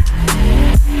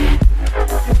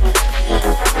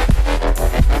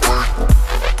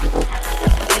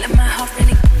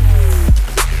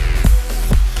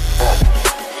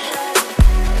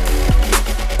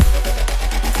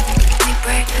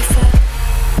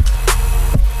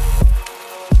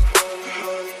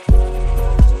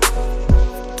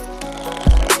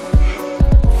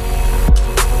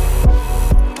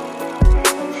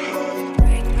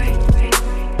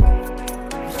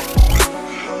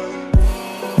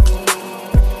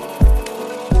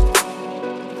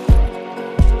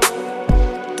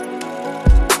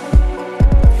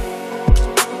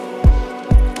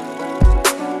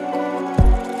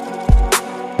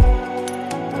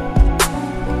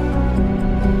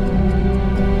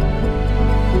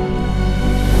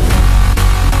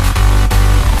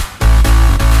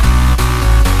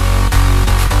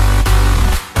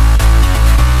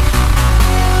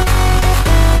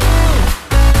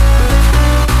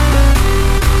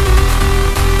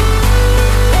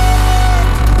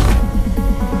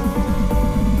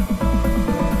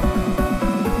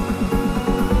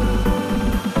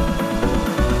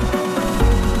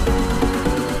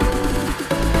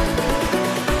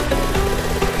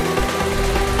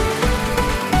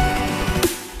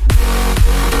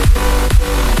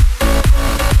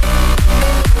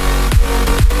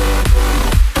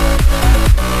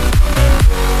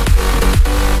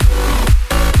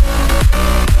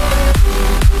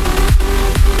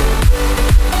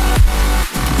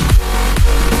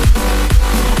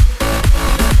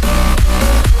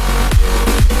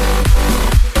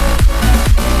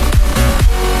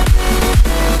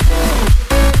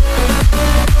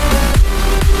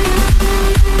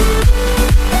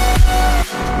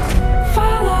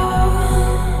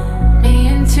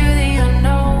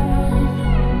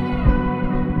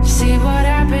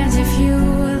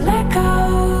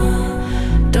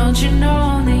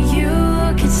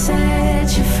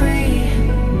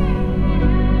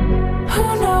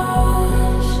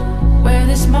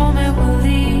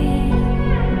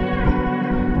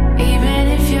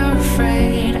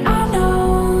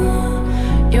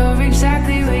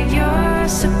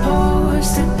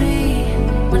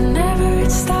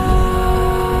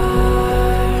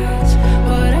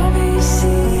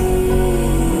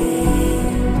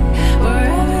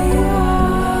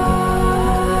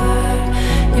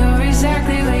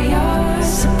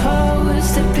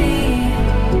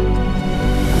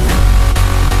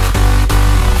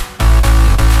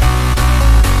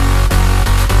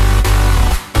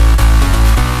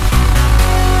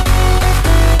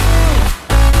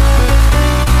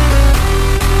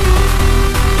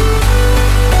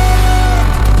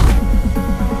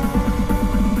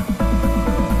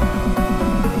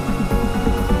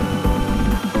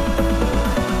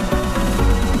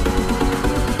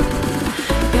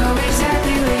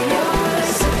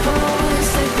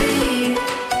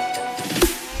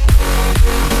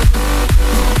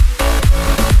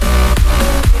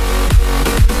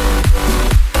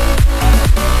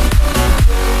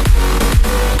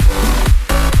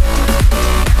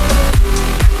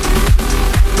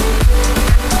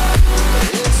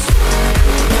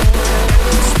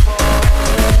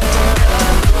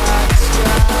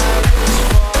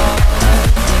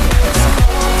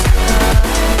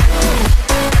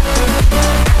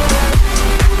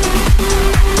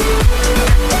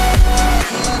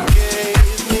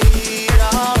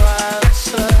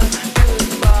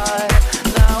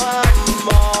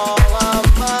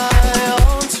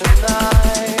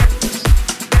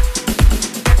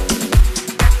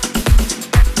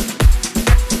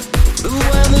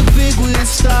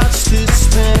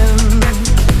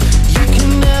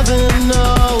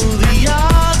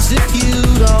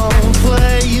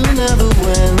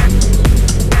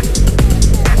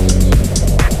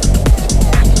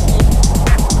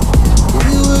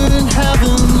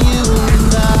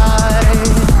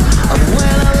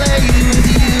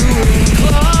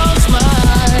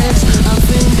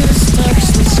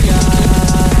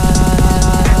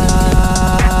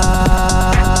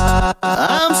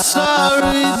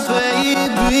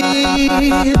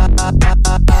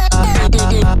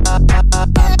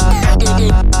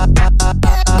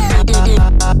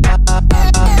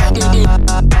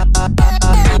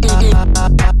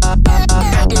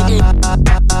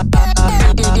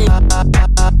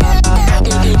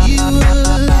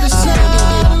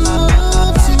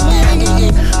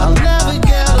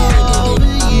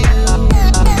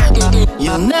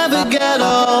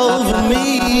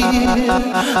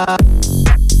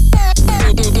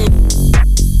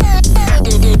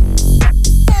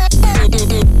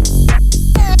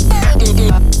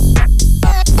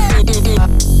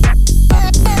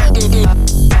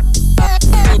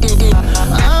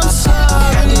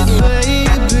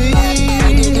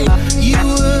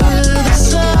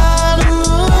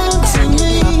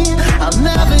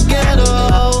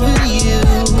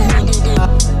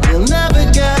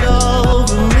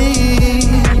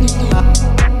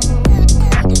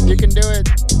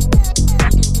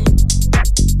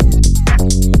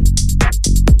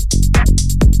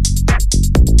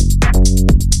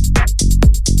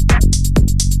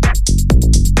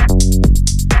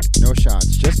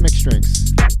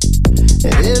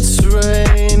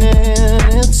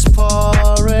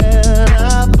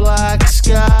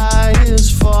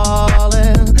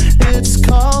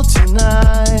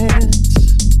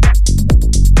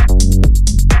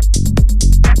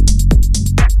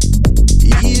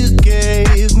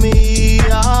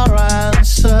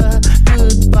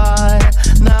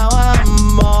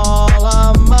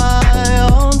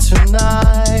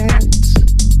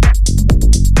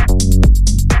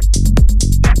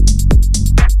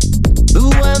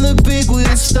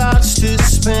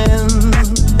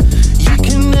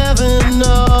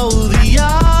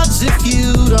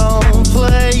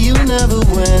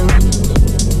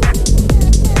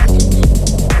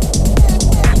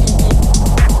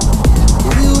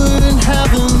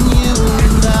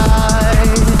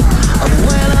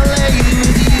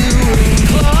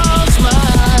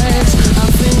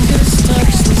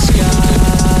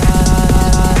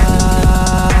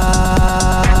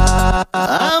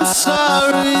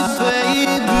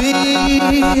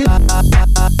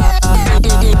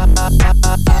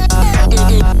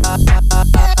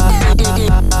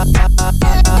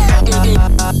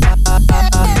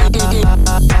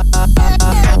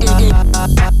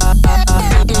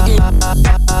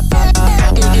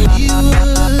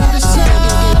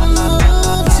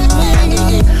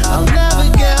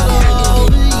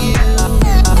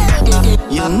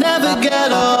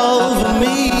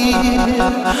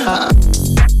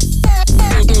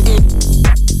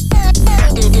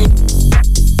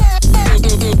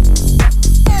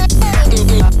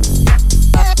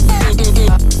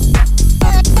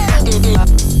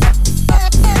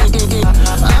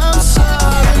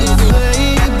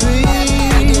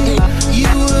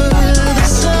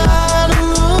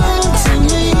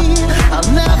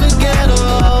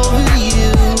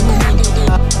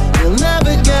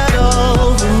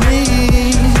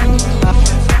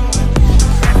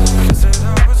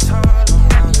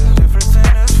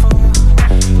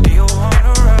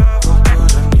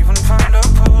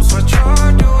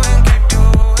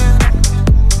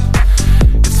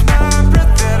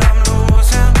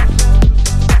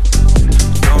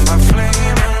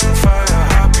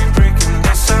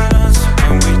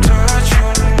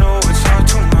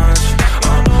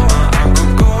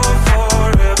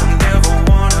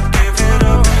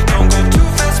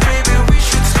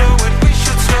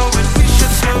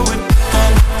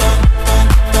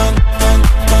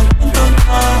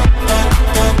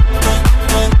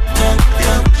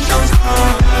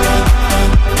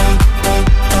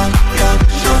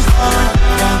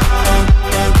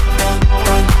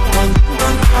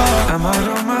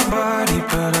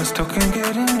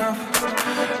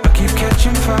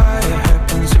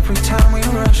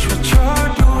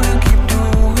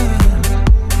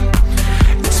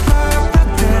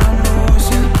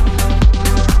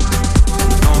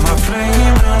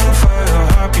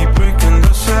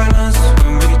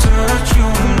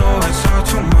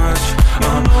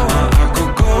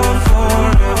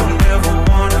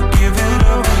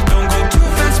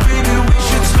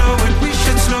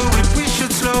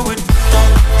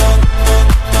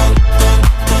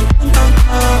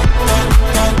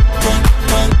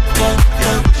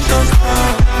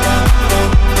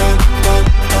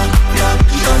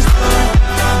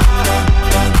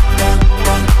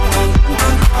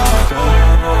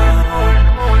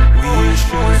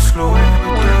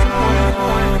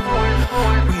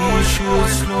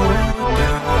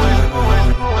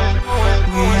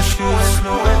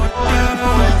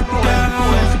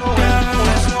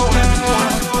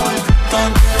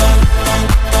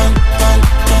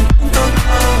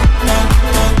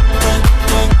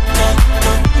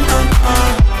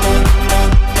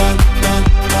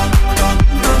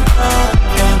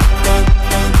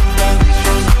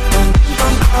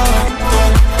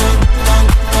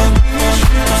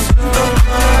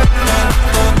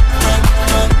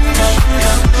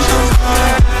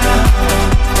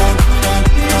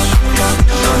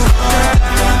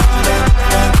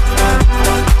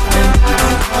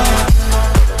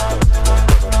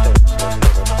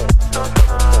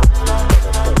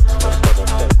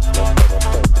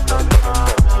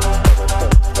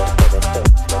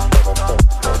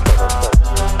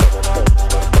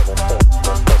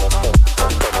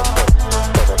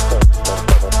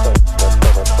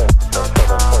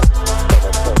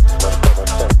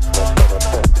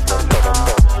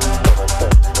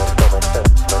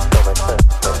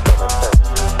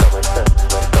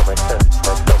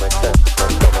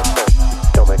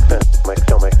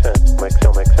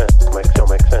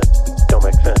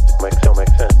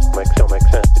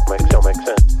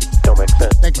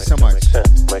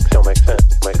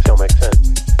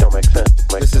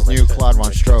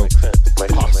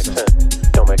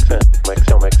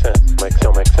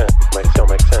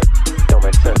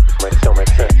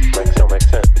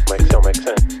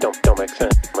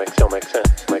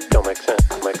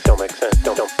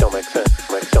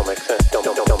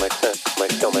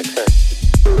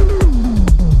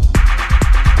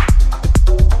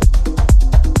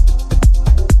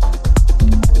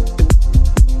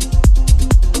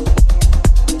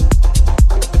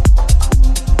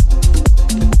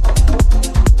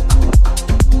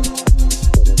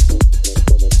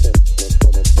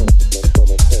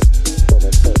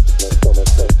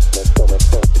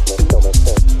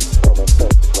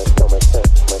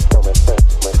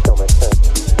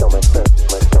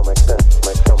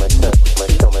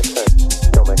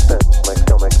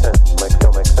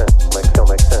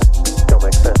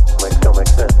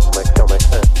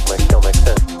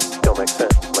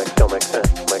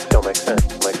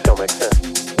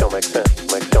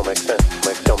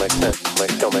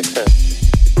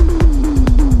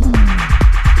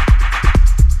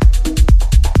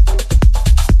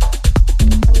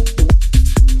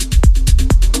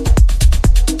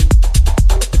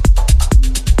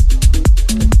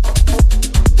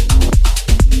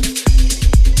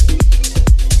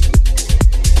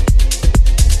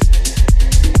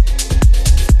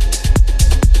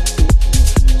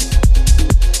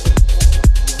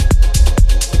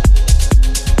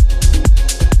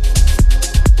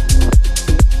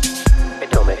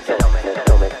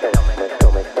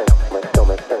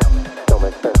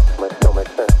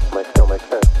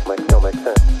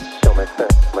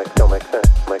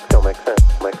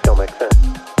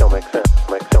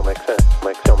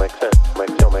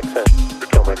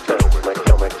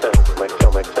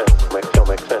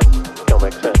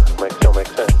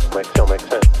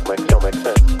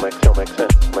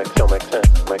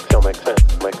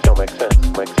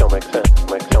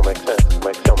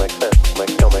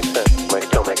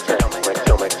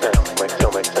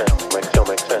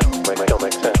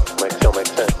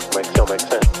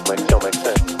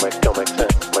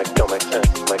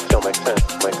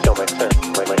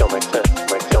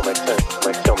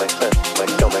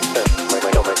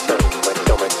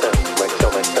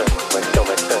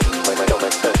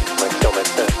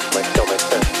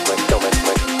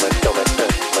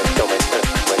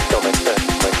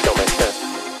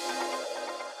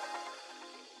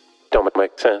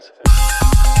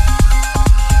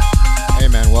Hey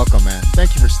man, welcome man.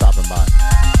 Thank you for stopping by.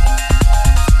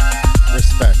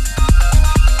 Respect.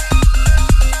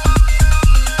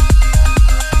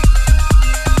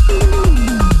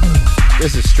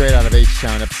 This is straight out of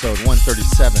H-Town, episode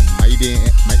 137, my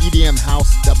EDM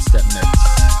house dubstep mix.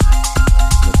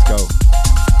 Let's go.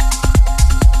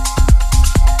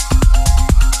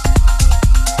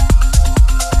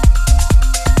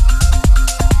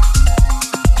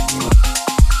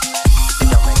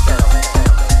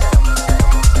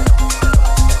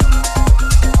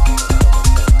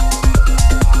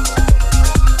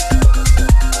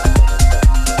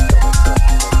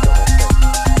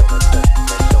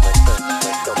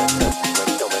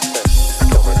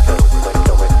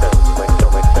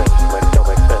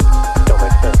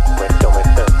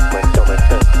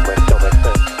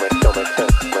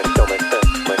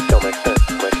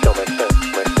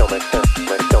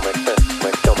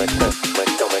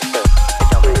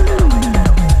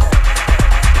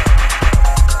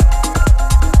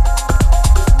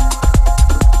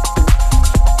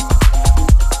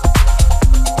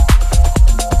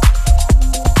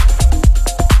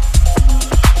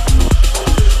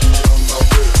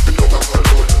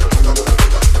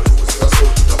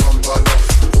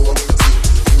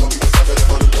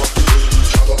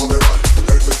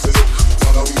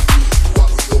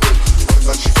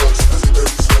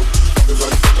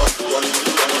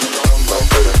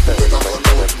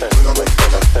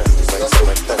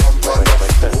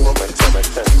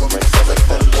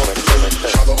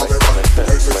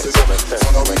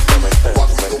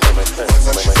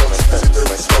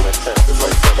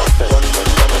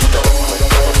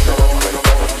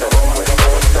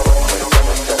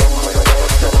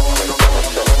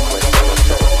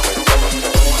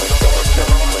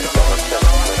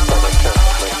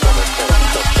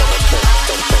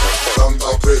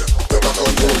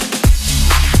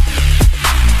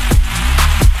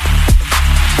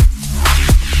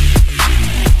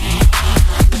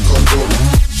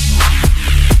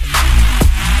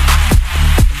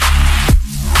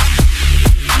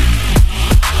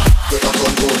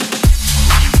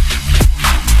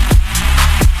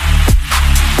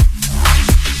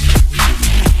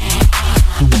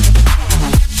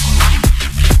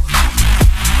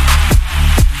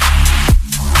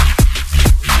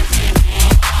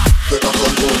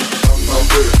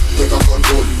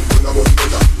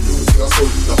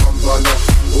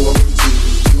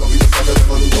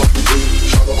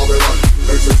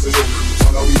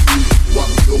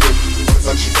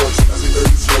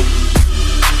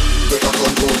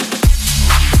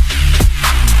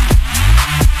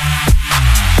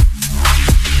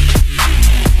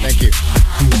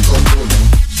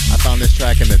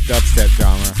 In the dubstep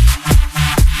genre.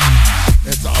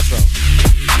 It's awesome.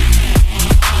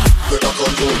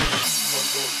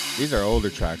 These are older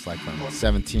tracks, like from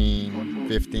 17,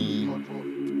 15.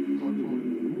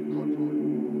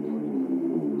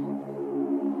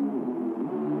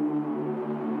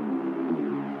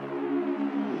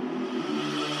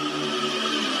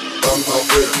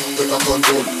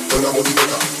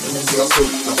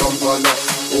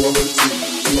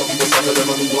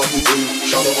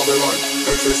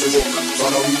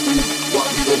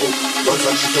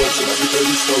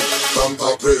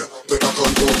 Take a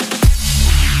control.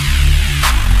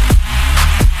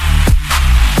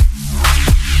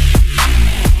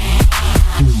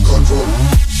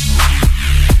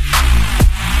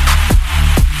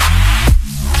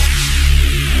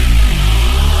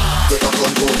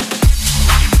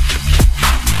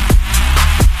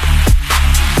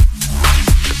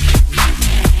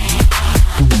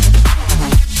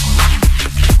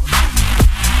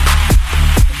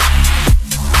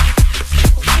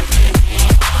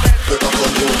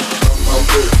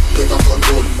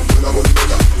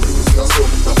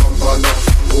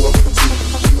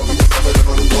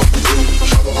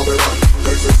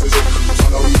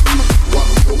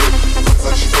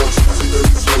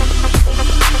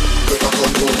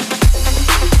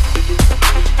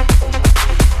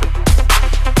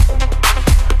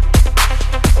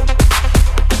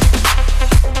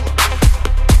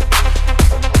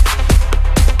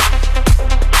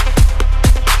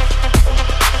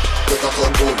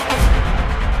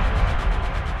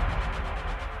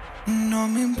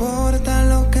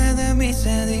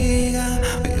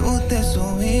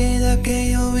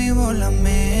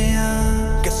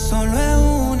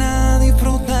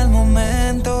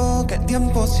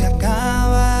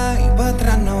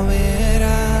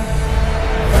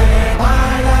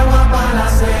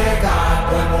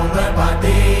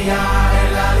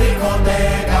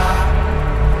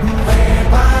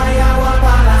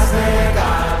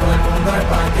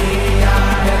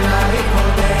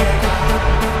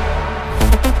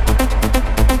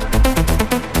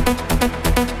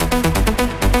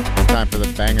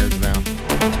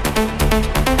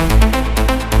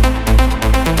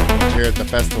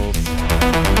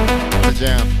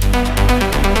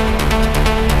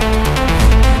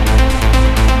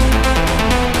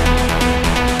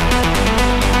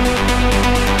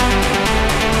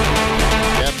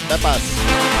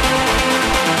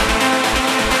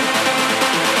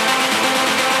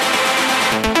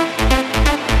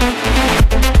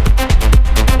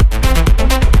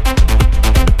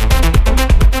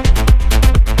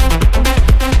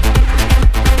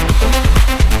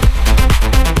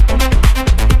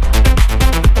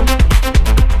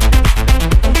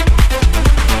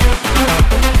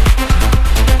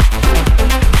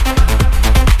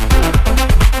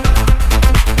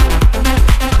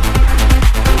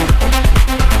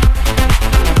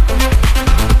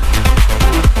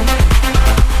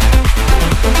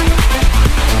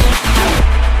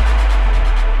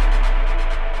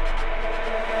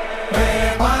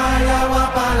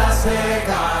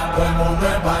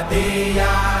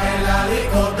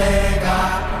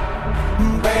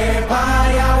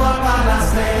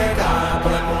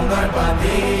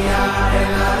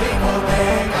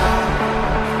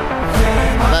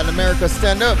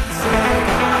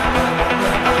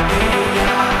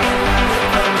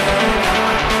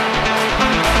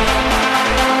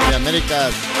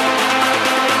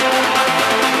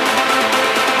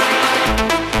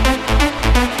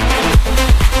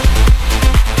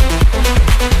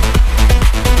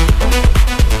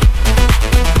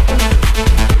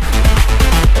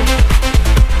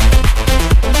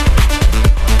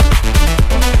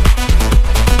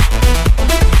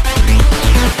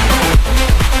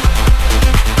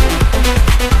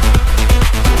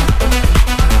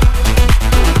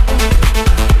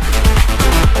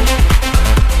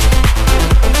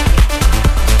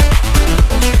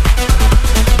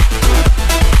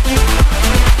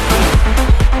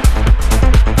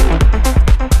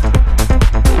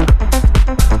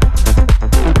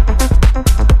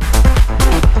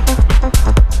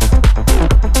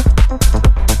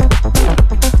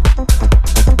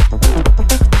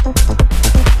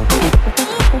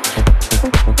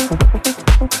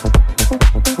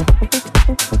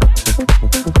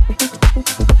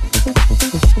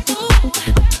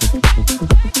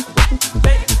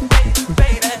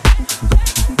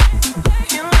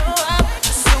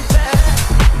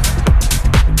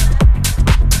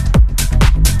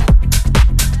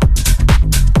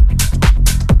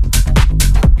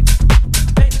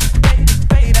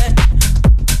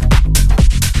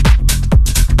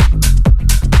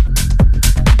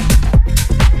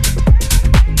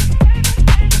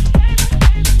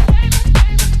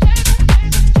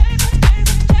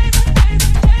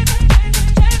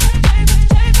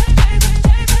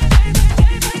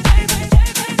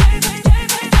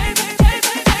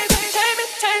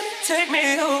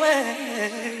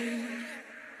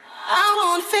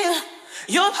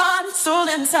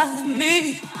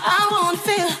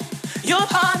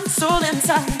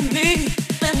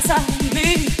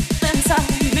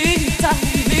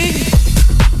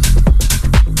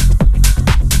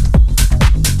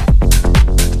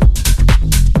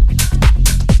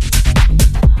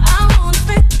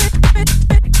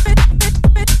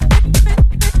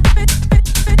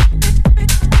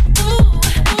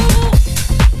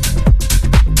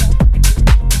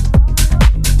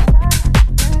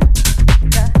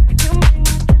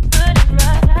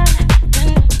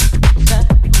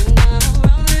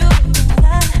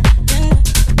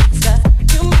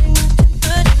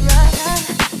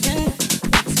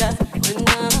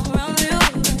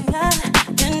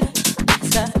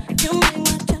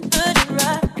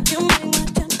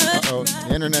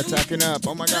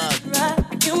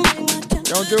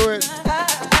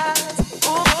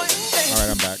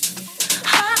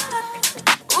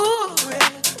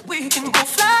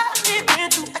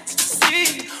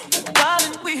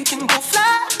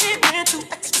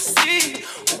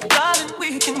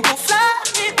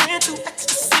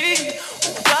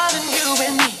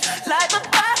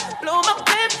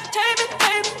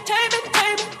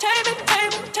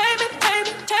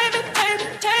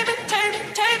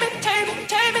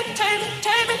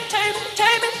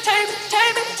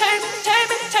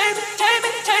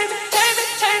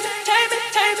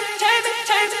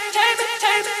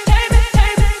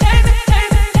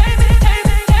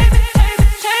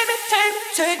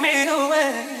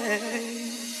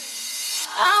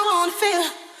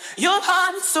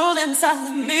 soul inside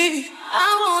of me. I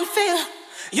wanna feel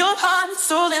your heart and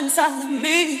soul inside of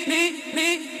me.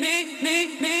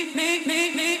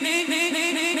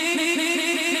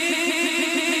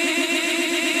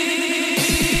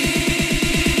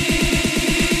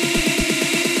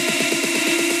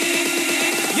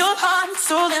 Your heart and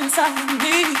soul inside of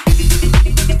me.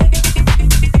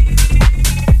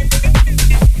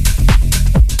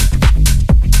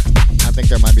 I think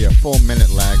there might be a full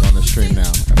minute lag on the stream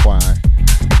now, FYI.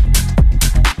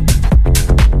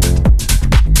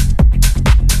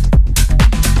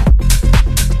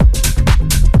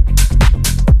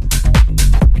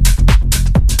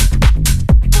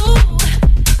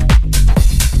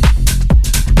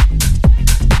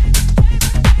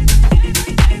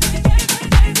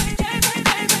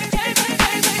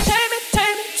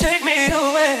 Take me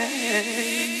away.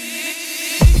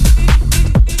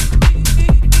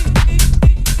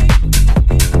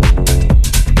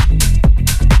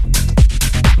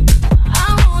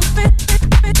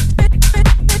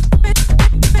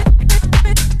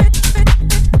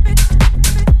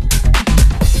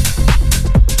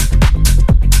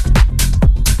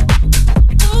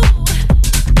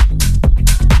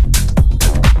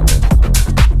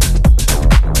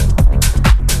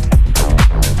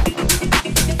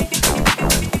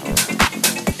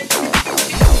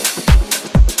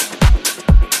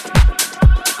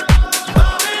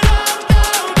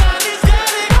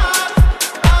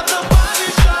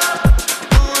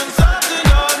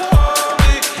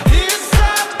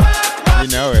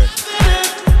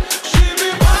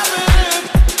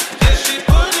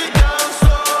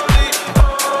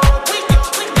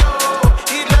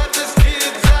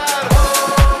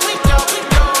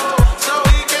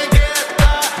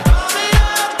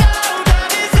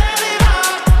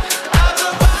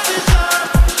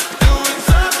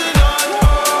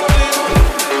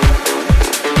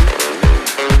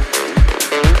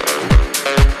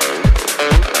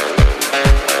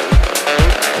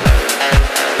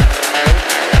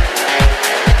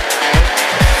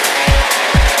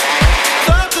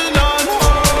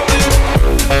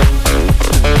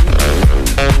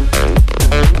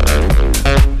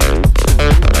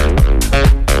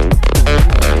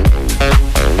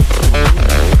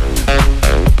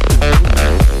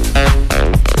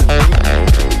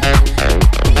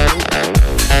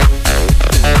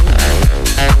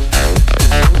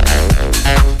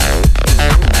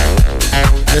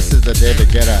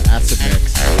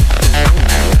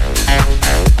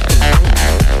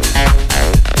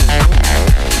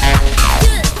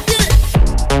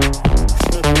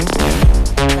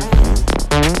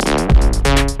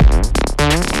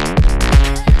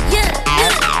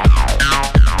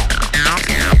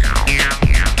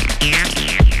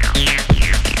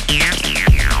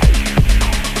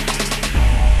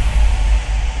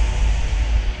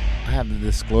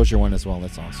 Disclosure one as well.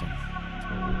 That's awesome.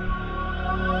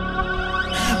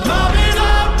 Mobbing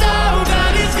up down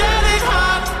and it's getting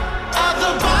hot at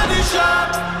the body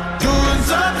shop, doing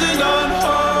something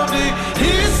unholy.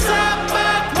 He's sat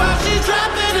back while she's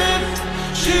dropping it.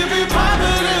 She be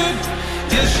popping it.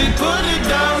 Yeah, she put it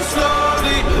down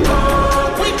slowly.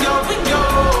 Oh, we go, we go.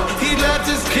 He left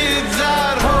his kids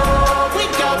at home. We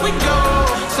go,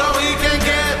 so he can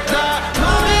get that.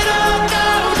 Mobbing up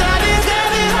down and it's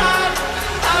getting hot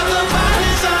at the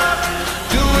body shop,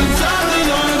 doing something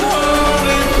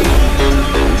unholy.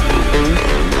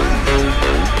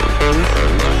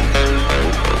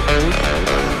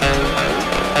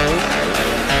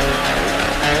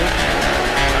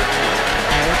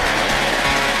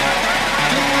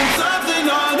 Doing something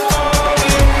unholy.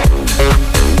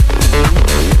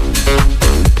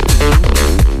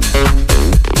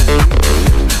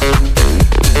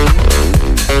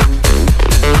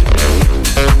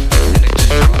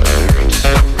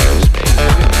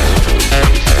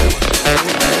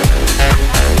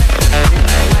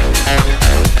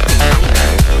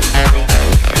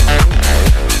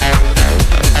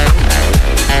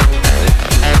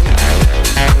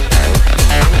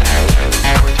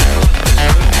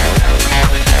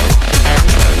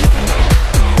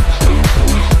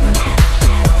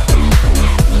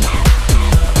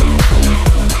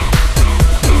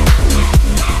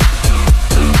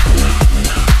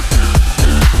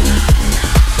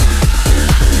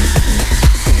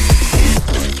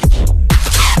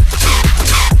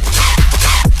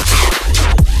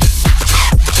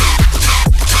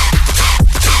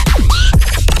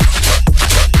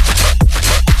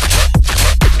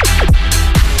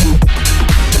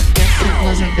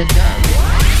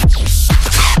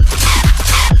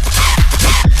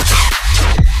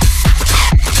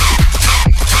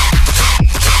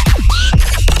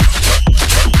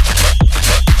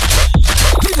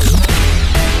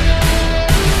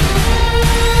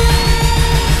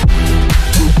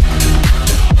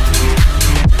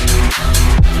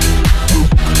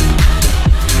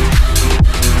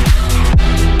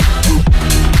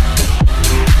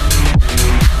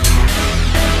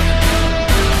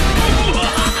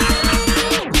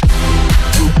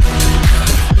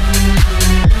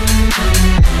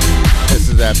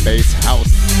 that bass house.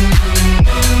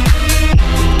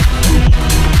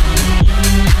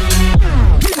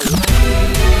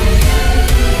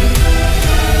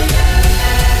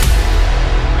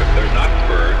 If they're not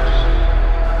birds,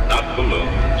 not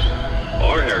balloons,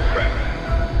 or aircraft,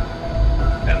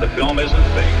 and the film isn't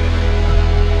fake,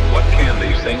 what can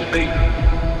these things be?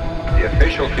 The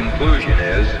official conclusion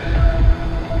is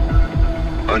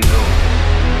unknown.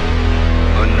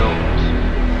 Unknowns.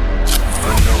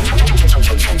 Unknown.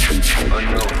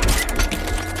 Unknown. Unknown.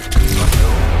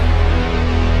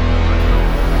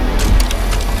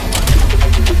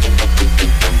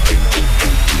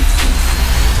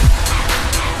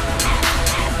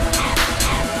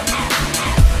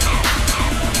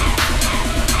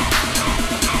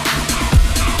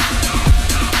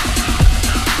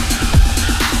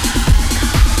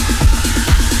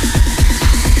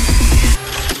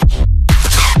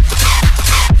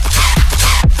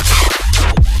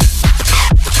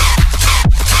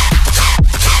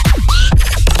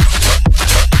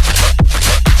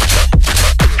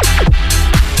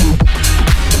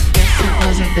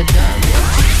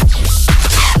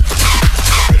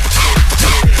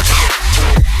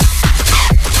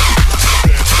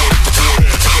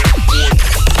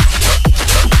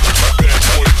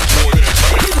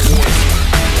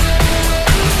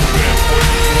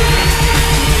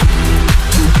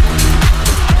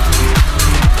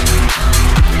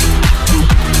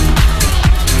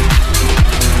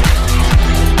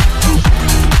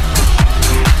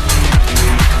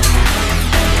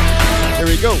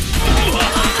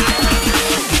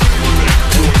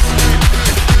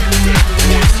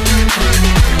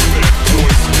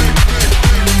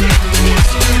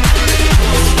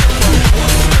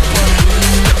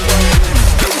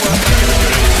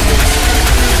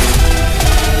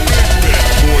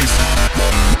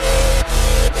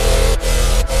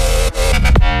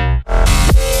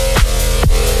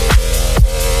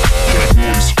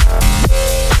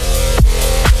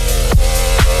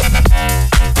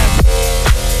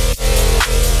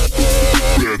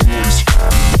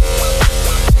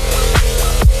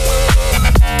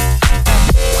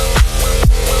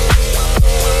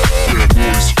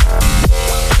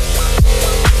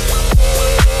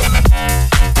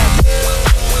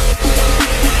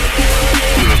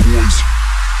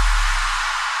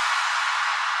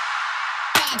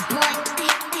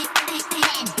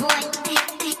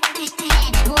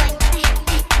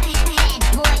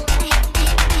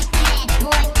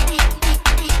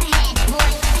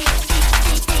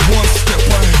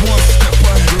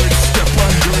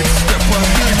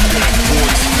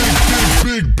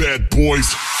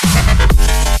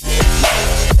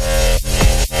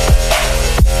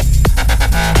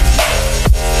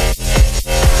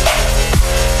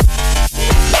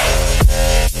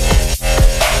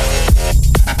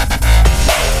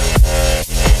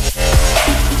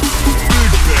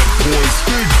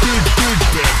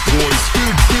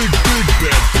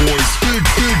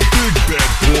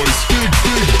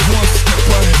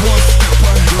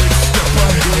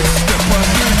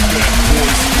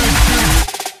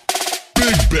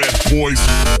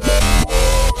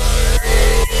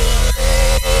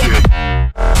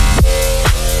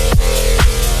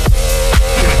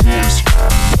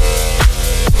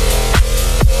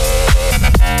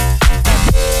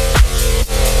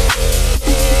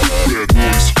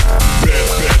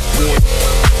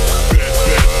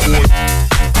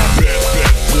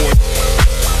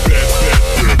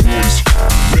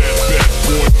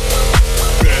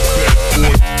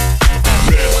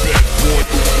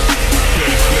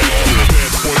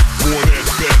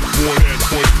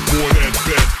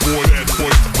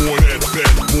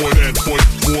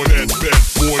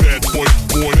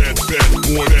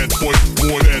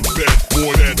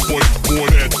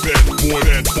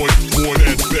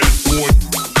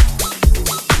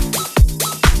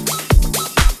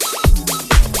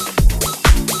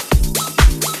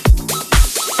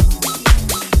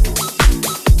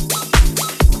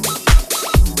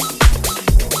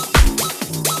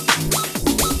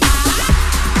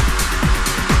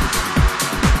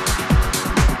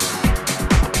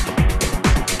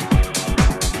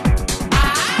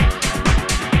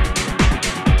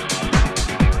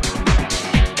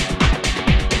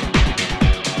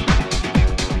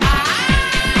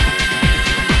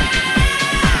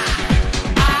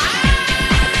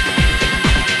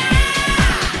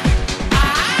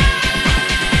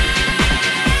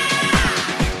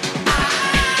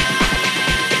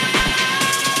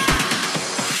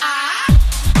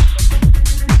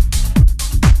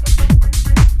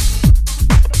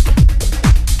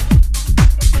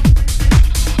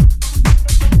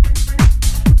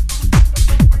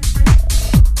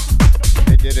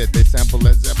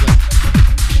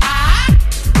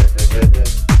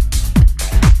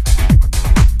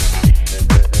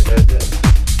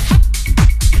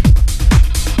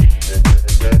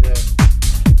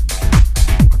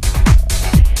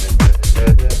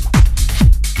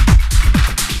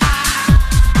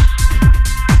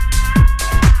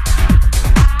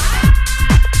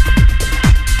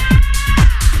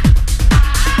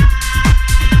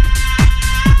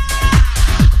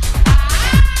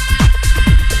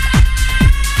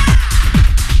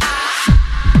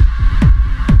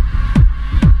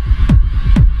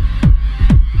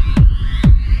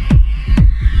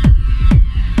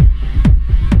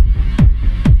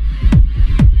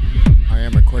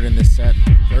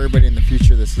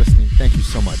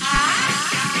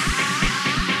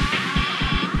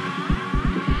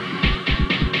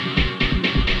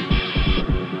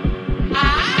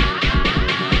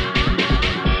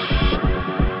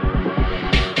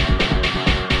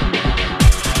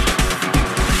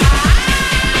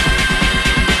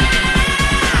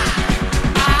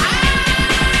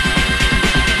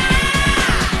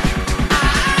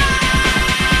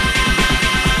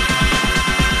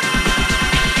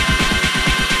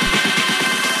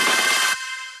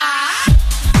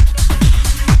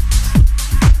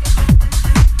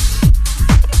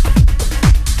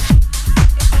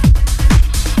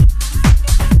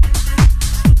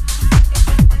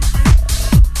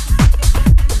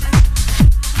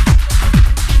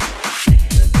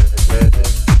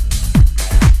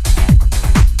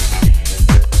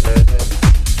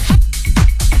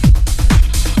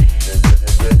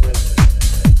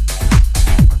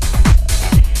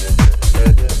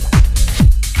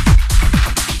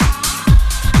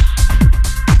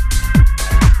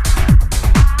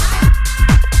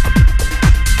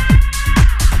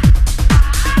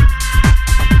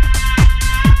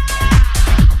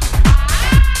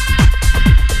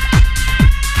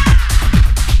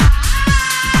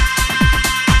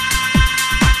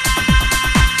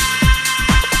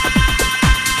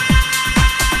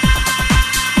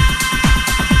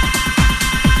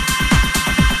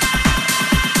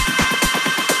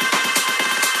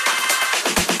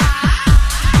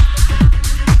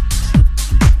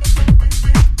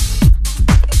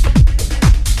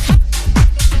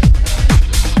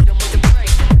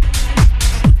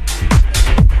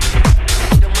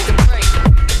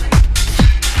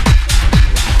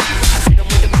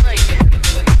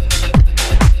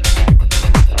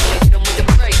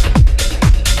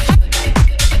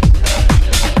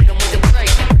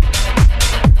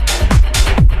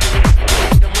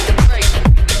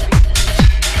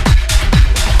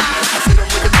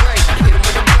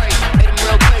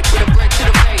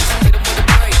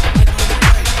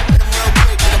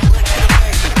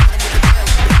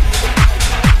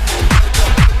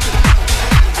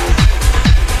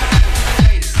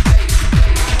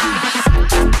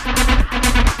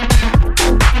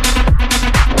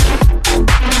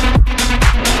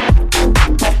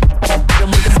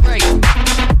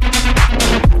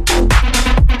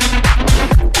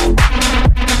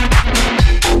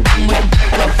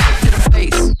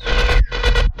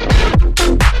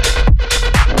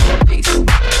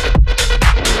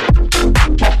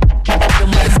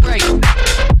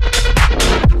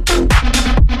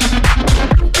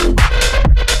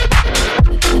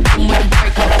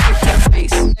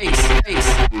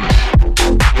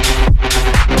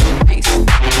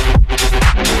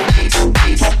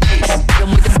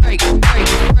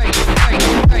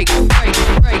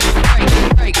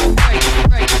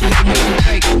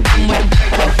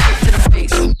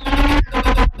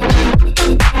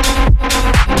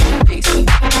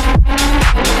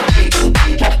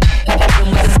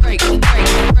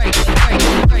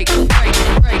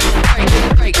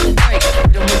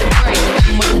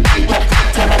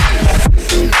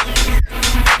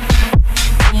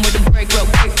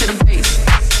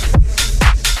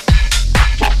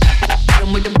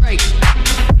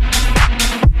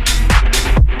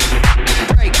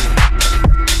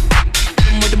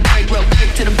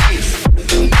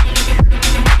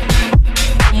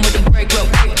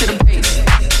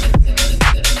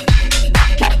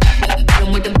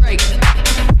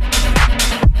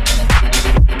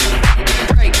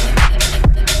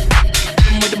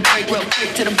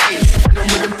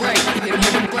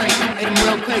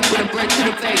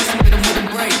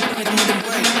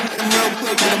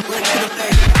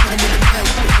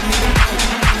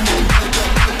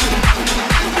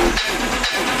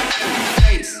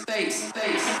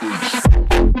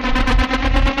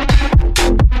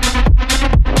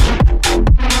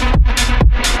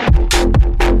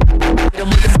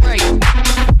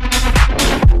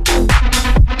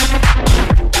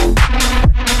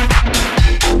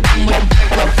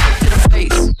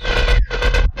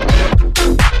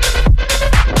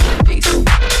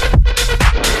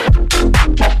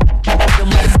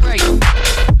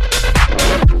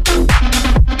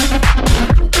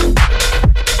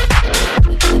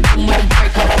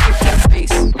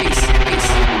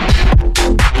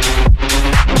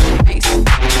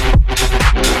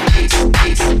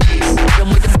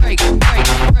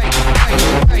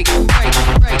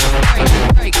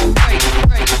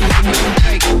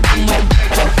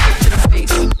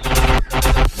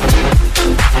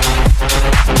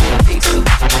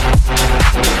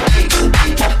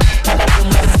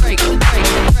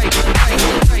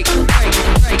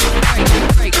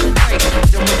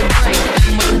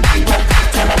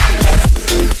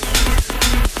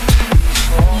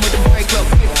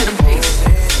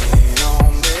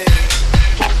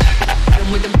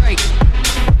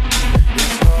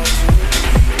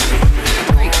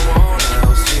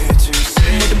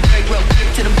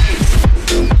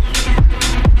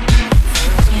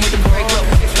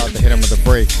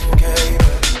 break.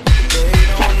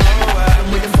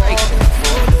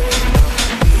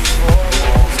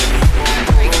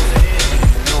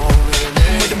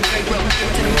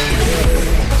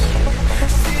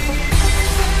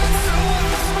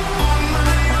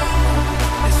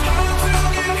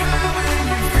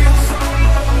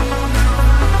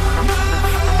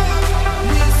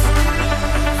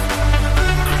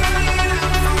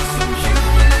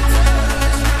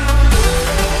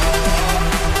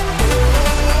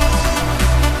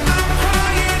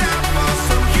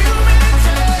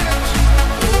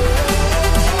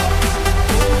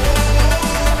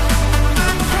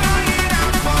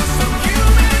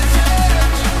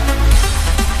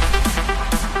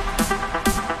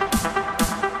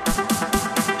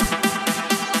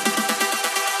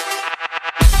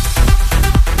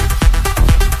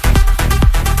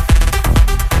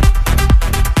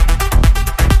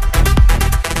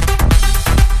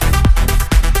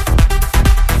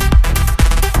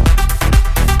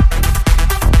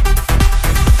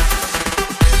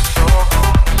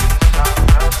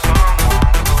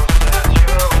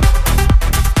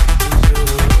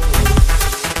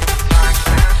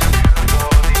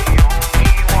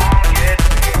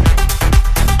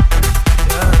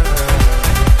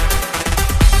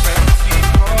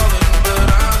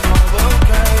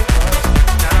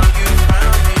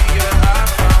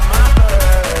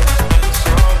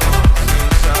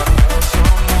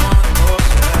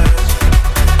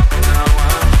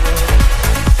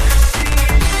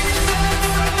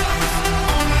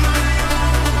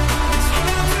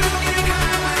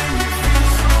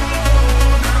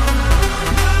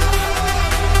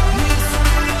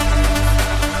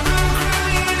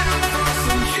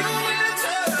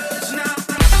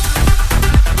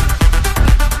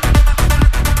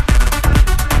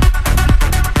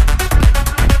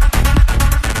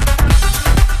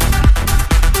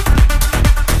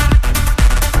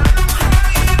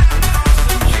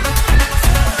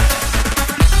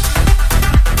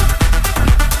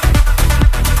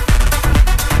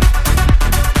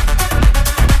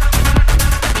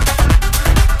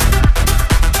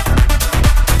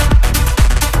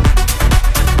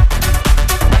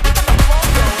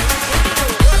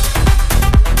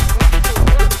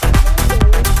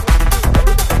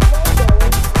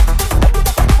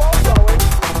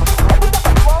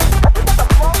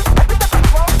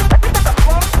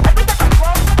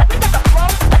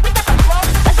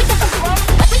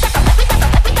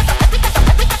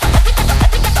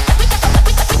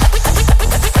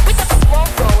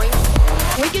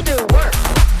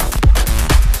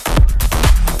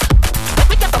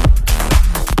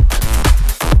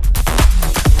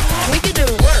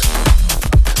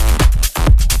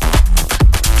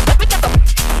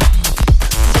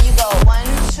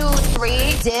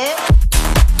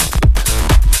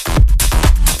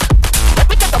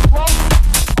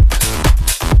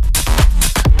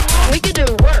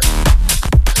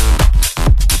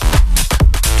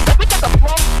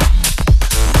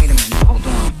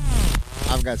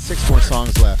 got 6 more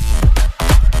songs left.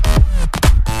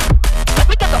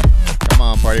 Come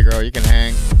on, party girl, you can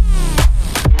hang.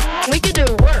 We can do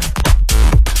work.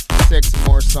 6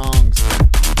 more songs. So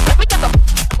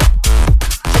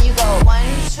you go 1,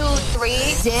 2,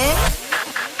 3, dip.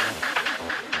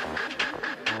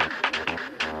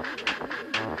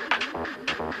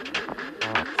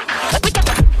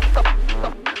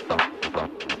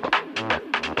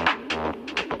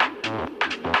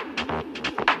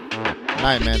 All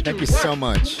right, man. Thank you so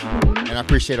much. And I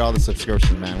appreciate all the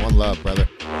subscriptions, man. One love, brother.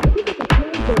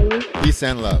 Peace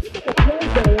and love.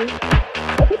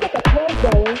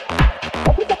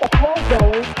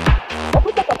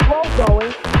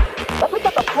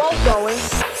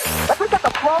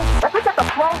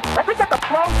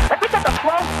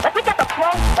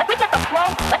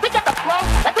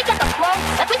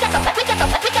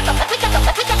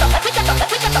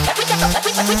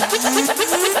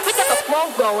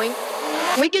 Going.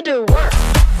 We can do work.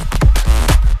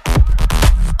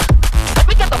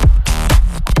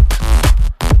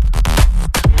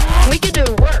 We can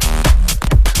do work.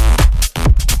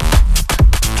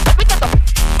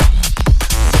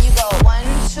 So you go 1,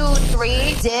 2,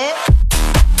 3, dip.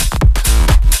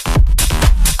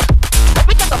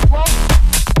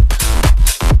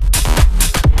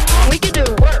 We can do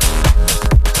work.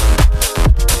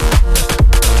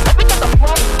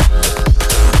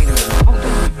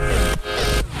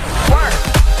 Work.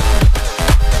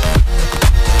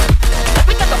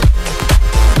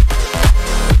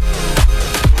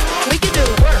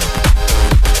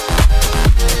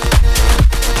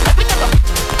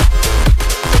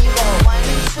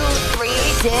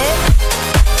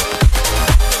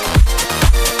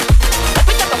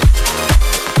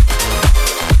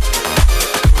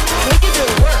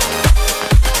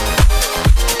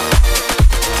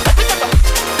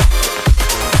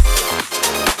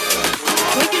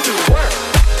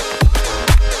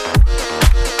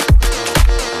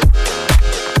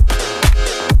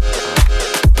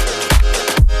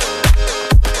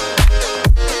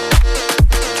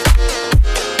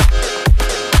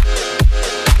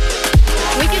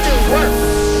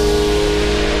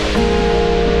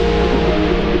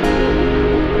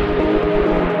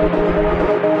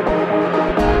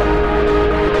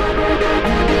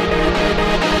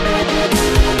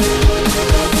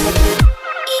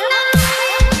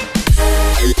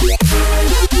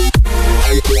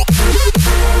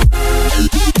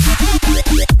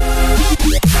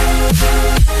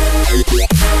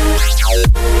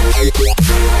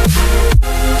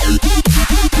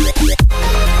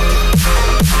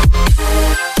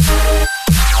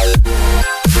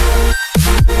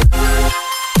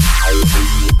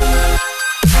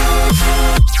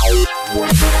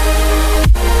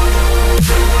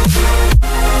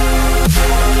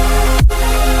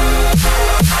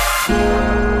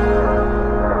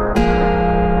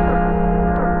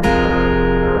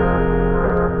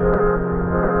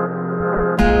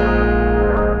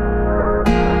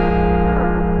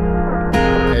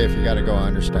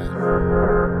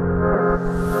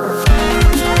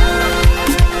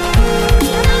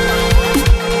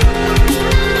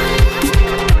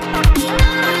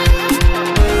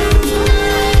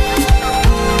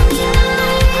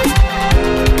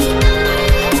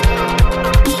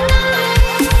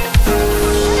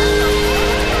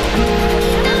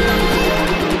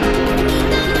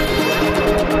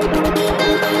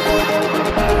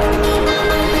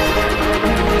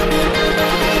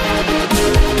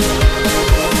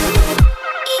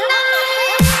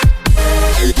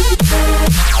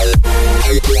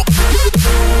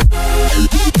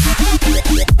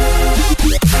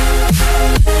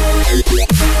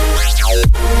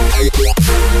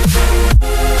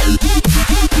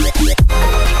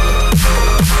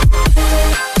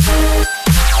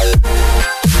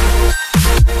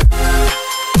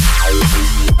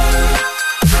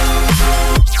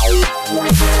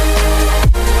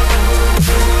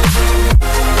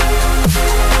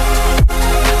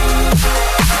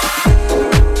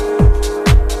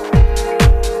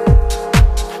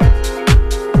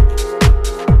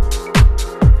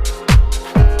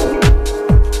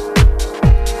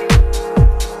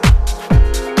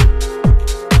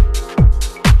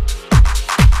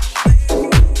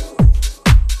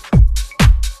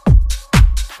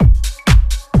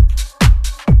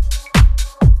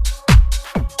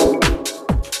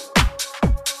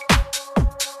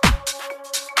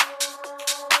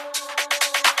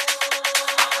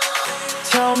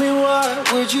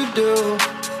 do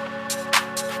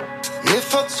if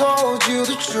I told you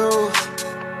the truth?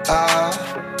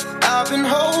 I've been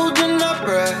holding my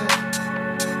breath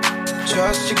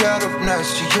just to get up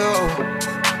next to you.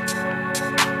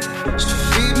 So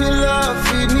feed me love,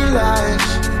 feed me lies.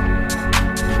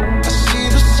 I see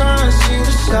the sun, see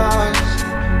the stars.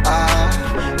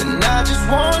 And I just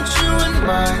want you in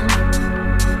mine.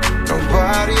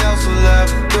 Nobody else will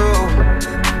ever do.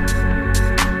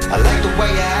 I like the way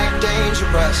you act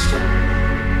dangerous.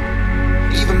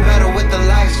 Even better with the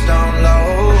lights down low.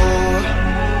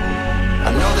 I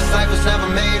know this life was never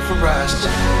made for us,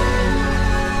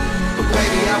 but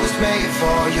baby, I was made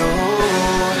for you.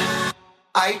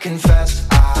 I confess,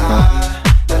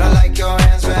 that I like your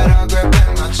hands better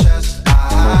gripping my chest.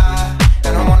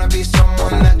 And I wanna be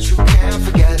someone that you can't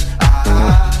forget.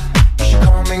 You should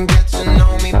come and get to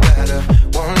know me better.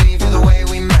 Won't leave you the way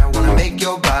we met. Wanna make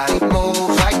your body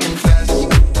move. I confess.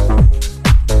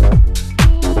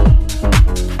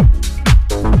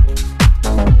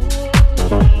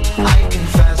 I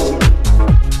confess.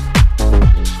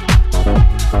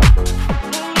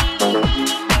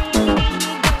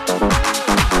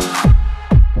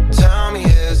 Tell me,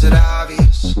 is it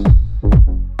obvious?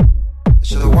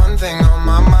 You're the one thing on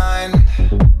my mind.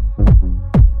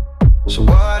 So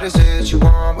what is it you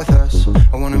want with us?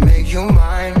 I wanna make you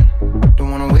mine.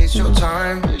 Don't wanna waste your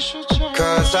time.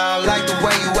 Cause I like the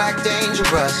way you act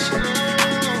dangerous.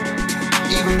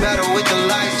 Even better with the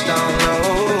lights down low.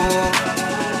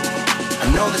 I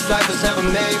know this life was never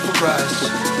made for us,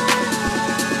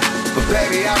 but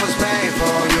baby, I was made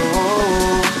for you.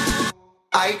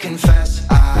 I confess,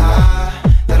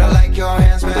 that I like your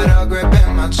hands better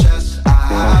gripping my chest.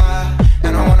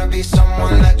 And I wanna be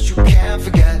someone that you can't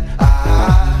forget.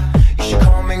 You should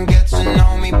come and get to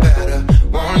know me better.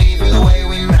 Won't leave you the way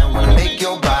we met. Wanna make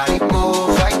your body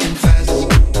move. I confess.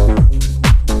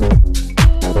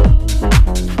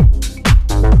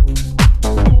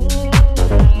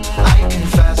 I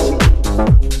confess.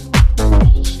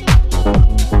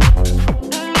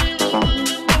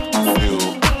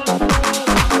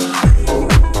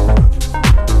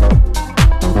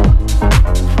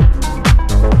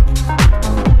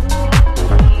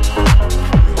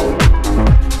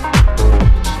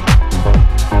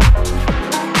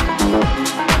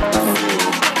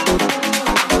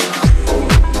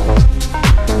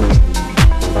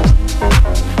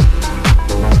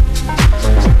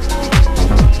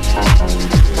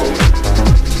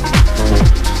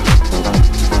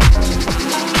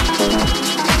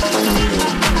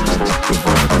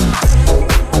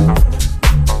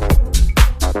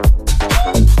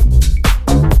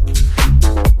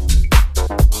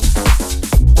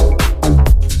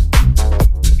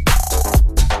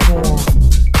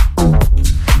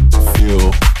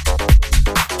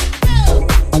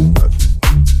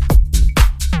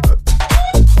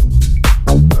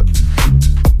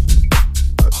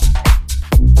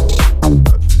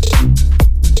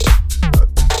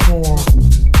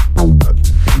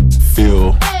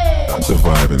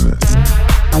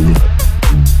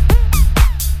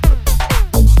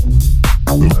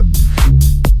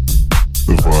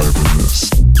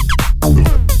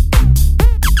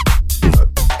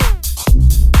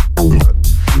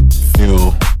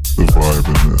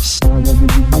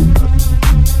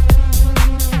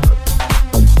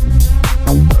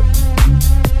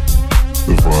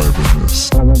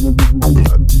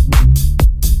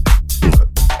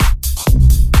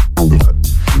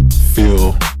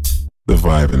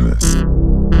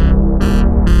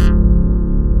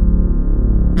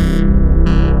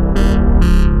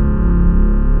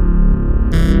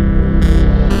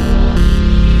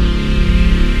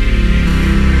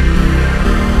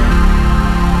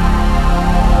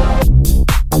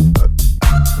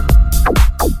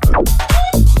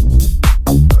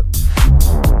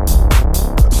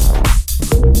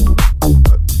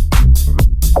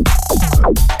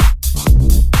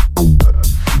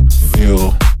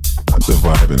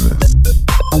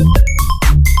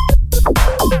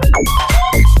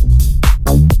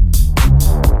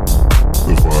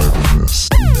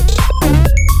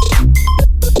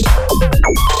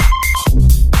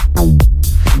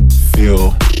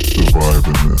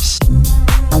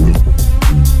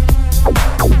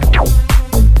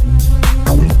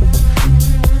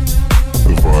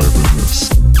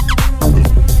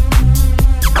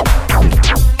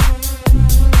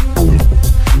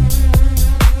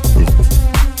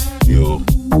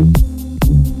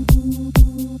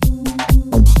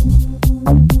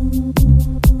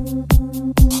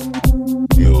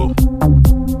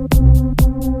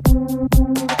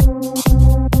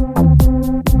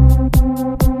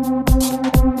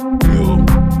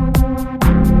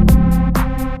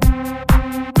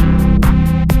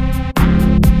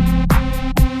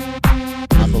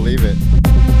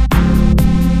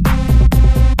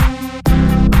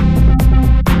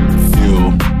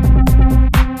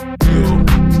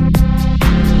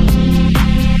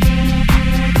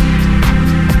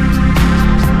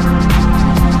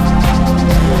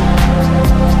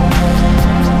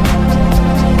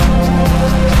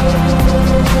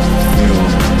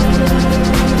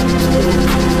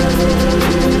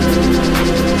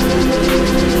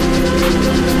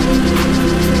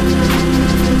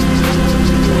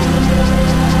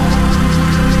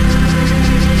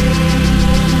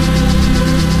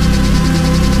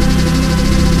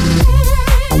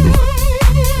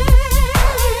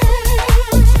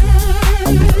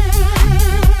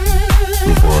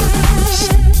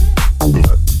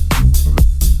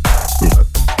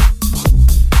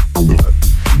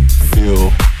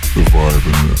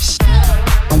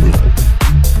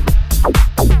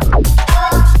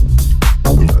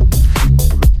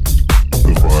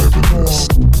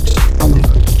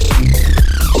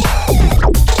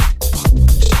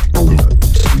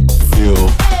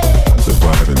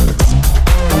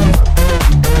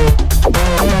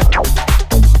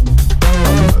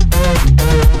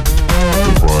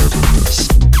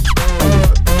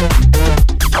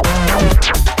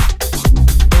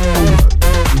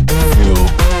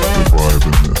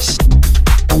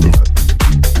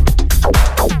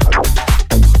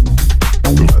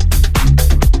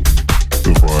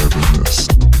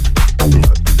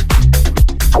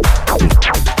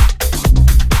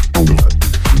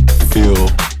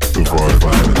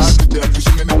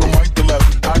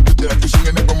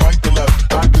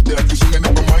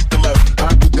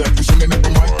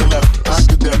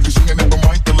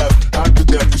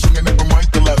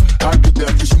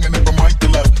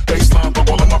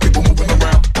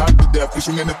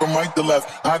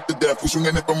 death, we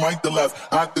swinging it from right to left.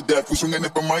 Hot to death, we swinging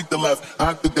it from right to left.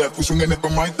 Hot to death, we swinging it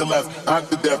from right to left. Hot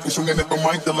to death, we swinging it from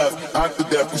right to left. Hot to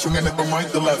death, we swinging it from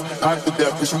right to left. Hot to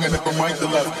death, we swinging it from right to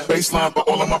left. Baseline for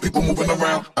all of my people moving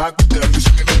around. Hot to death, we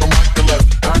swinging it from right to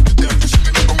left. Hot to death, we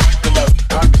swinging it from right to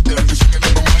left. Hot to death, we swinging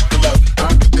it from right to left.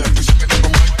 Hot to death, we swinging it from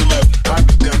right to left. Hot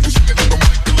to death, we swinging it from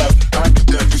right to left. Hot to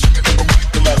death, we swinging it from right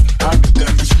to left. Hot to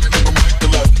death, we swinging it from right to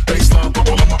left. Baseline for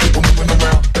all of my people moving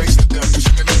around. Bass to death, we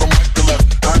swinging it from right to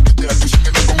left. Hot to death, we swinging it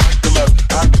from right to left.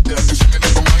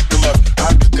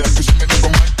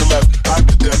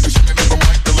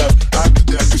 Hot to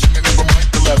death, we swinging it from right to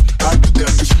left. Hot to death, we swinging it from right to left. Hot to death, we swinging it from right to left. Hot to death, we swinging it from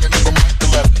right to left. Hot to death, we swinging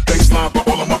it from right to left. Baseline for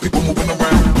all of my people moving around.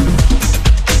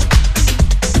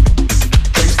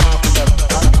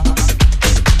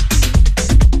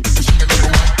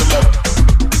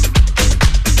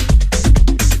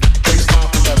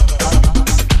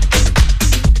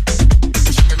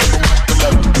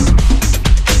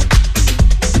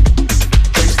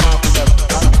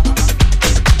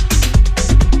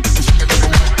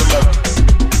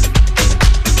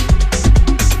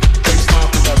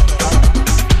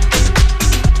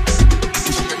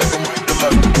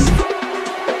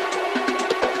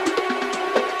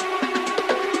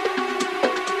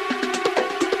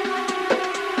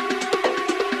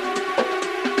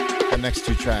 Next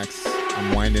two tracks,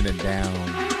 I'm winding it down.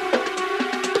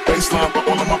 Baseline for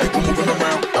all of my people moving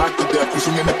around. Hot to death, we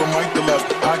swinging it from right to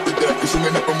left. Hot to death, we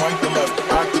swinging it from right to left.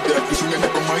 Hot to death, we swinging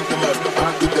it from right to left.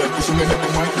 Hot to death, we swinging it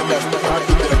from right to left. Hot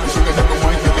to death, we swinging it from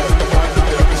right to left. Hot to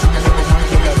death, we swinging it from right to left. Hot to death, we swinging it from right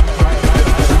to left.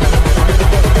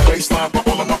 Baseline for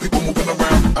all of my people moving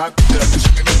around. Hot to death, we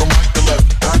swinging it from right to left.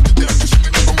 Hot to death, we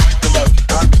swinging it from right to left.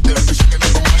 Hot to death, we swinging it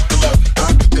from right to left.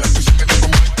 Hot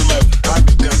to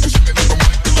death, we swinging it from right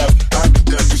to left. Hot to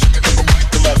death, we swinging it from right to left. Hot to death, we swinging it from right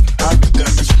to left. Hot to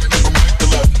death, we swinging it from right to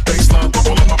left. Baseline for all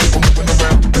of my people moving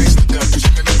around. Bass to death, we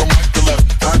swinging it from right to left.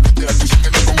 Hot to death, we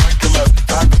swinging it from right to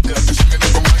left. Hot to death, we swinging it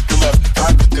from right to left. Hot to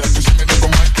death, we swinging it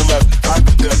from right to left. Hot to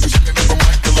death, we swinging it from right to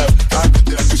left. Hot to death,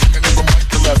 we swinging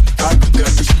it from right to left. Hot to death,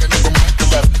 we swinging it from right to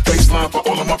left. Baseline for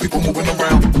all of my people moving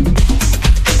around.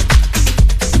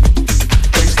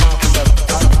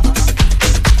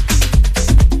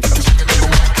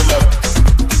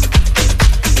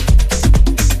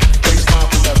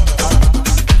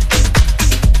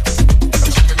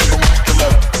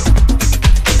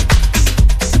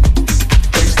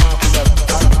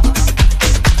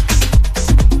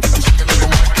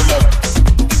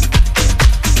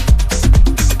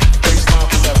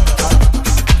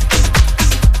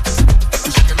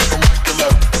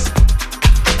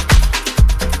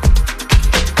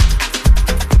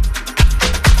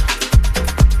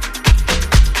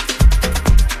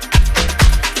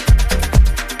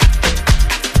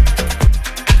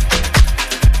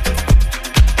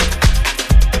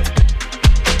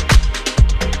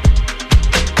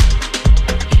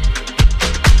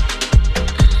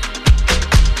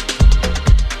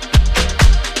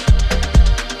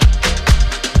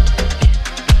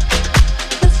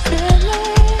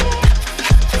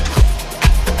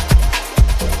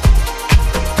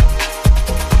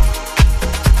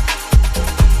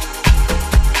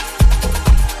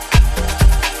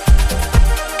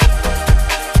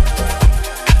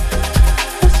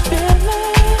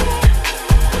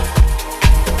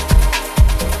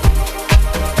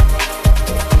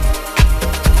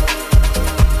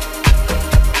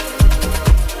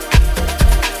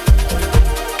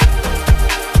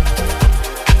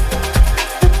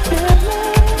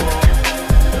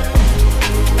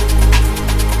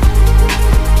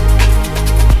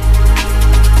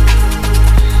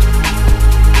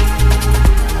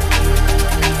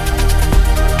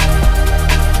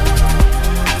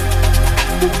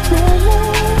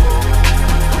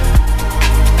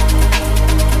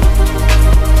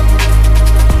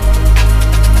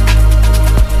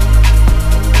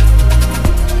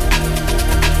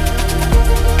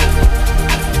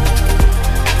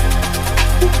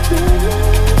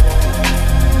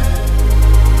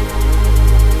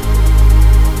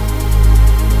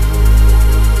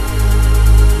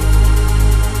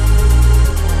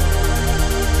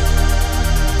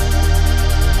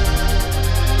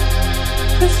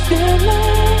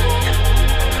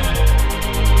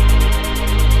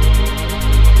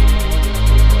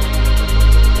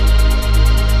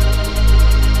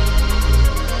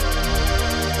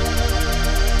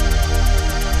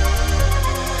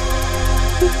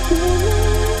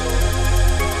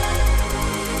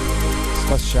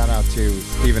 Special shout out to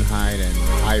Stephen Hyde and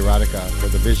Erotica for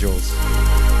the visuals.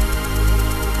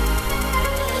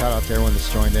 Shout out to everyone that's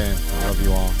joined in. I love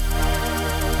you all.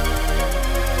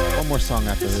 One more song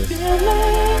after this.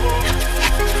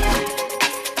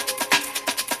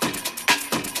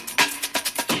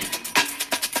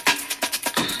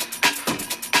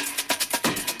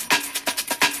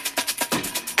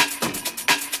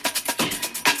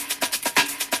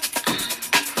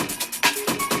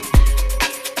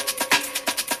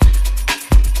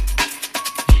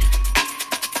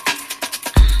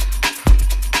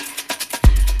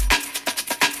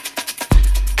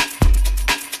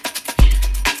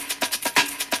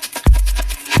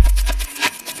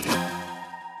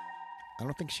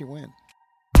 she win.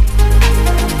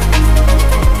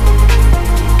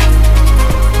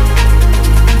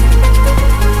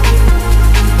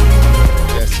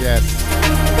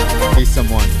 Yes. Be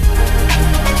someone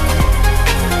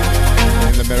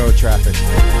in the middle of traffic.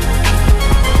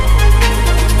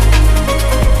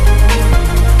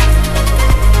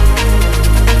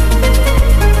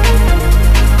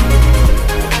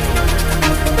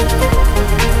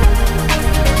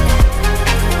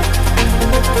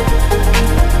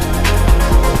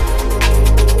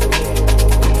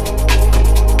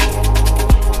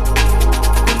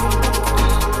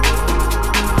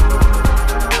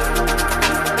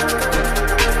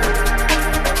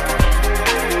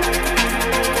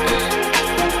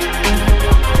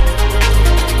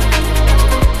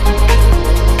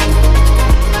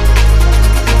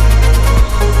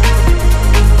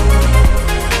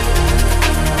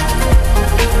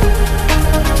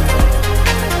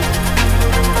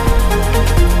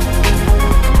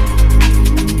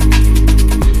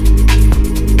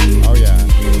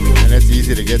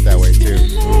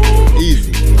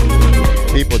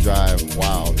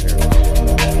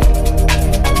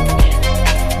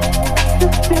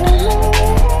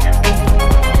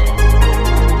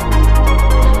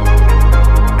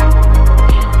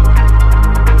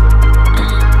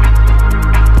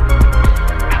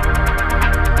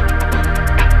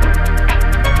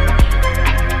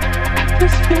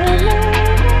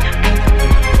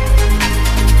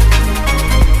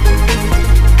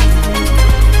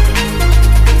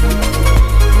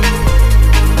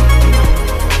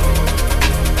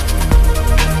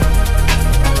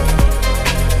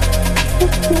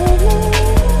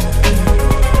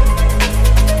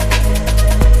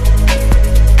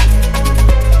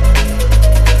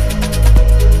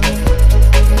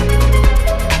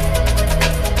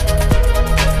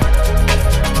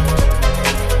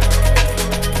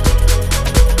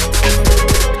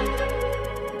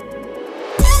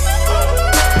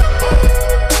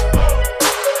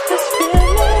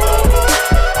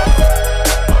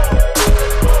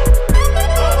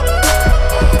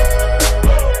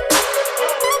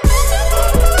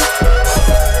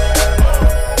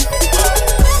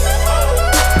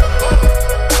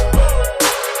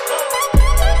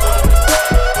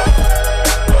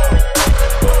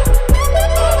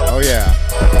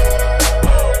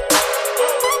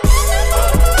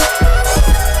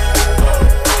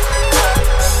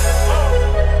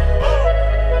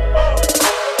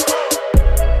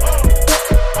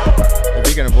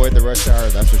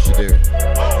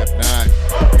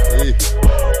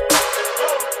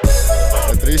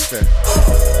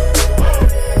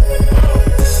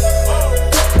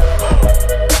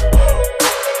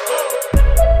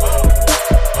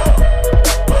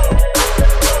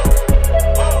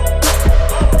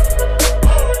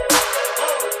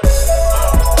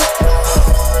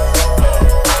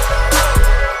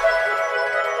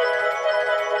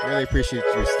 Appreciate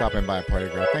you stopping by, Party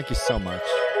Girl. Thank you so much.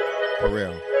 For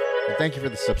real. And thank you for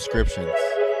the subscriptions.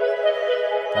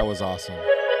 That was awesome.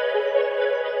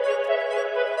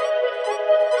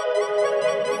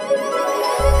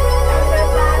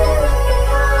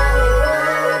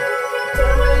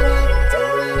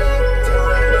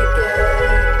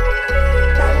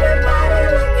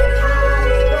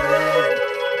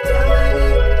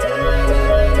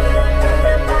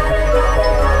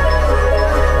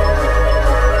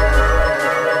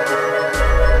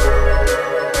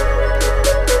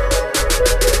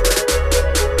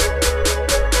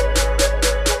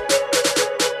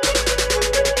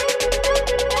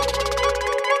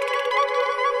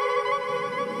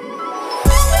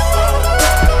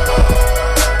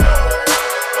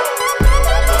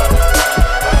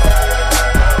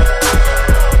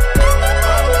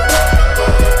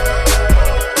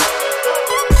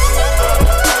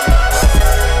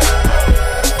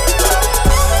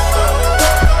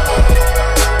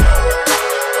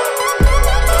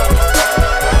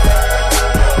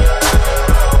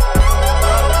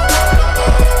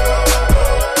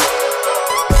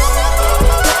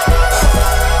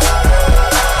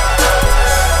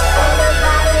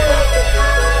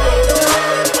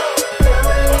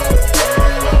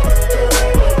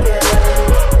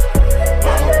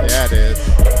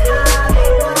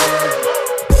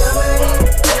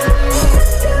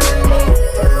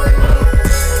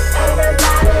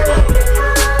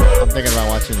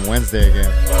 Wednesday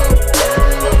again.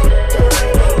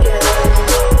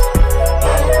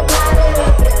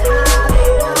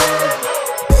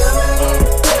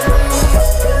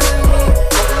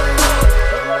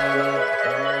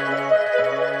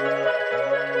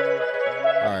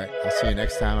 Alright, I'll see you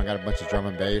next time. I got a bunch of drum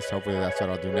and bass. Hopefully that's what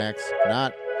I'll do next. If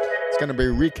not, it's going to be a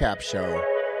recap show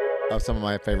of some of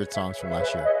my favorite songs from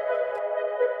last year.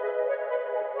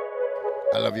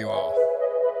 I love you all.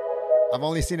 I've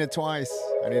only seen it twice.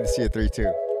 I need to see it 3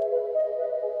 too.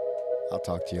 I'll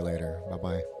talk to you later.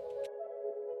 Bye-bye.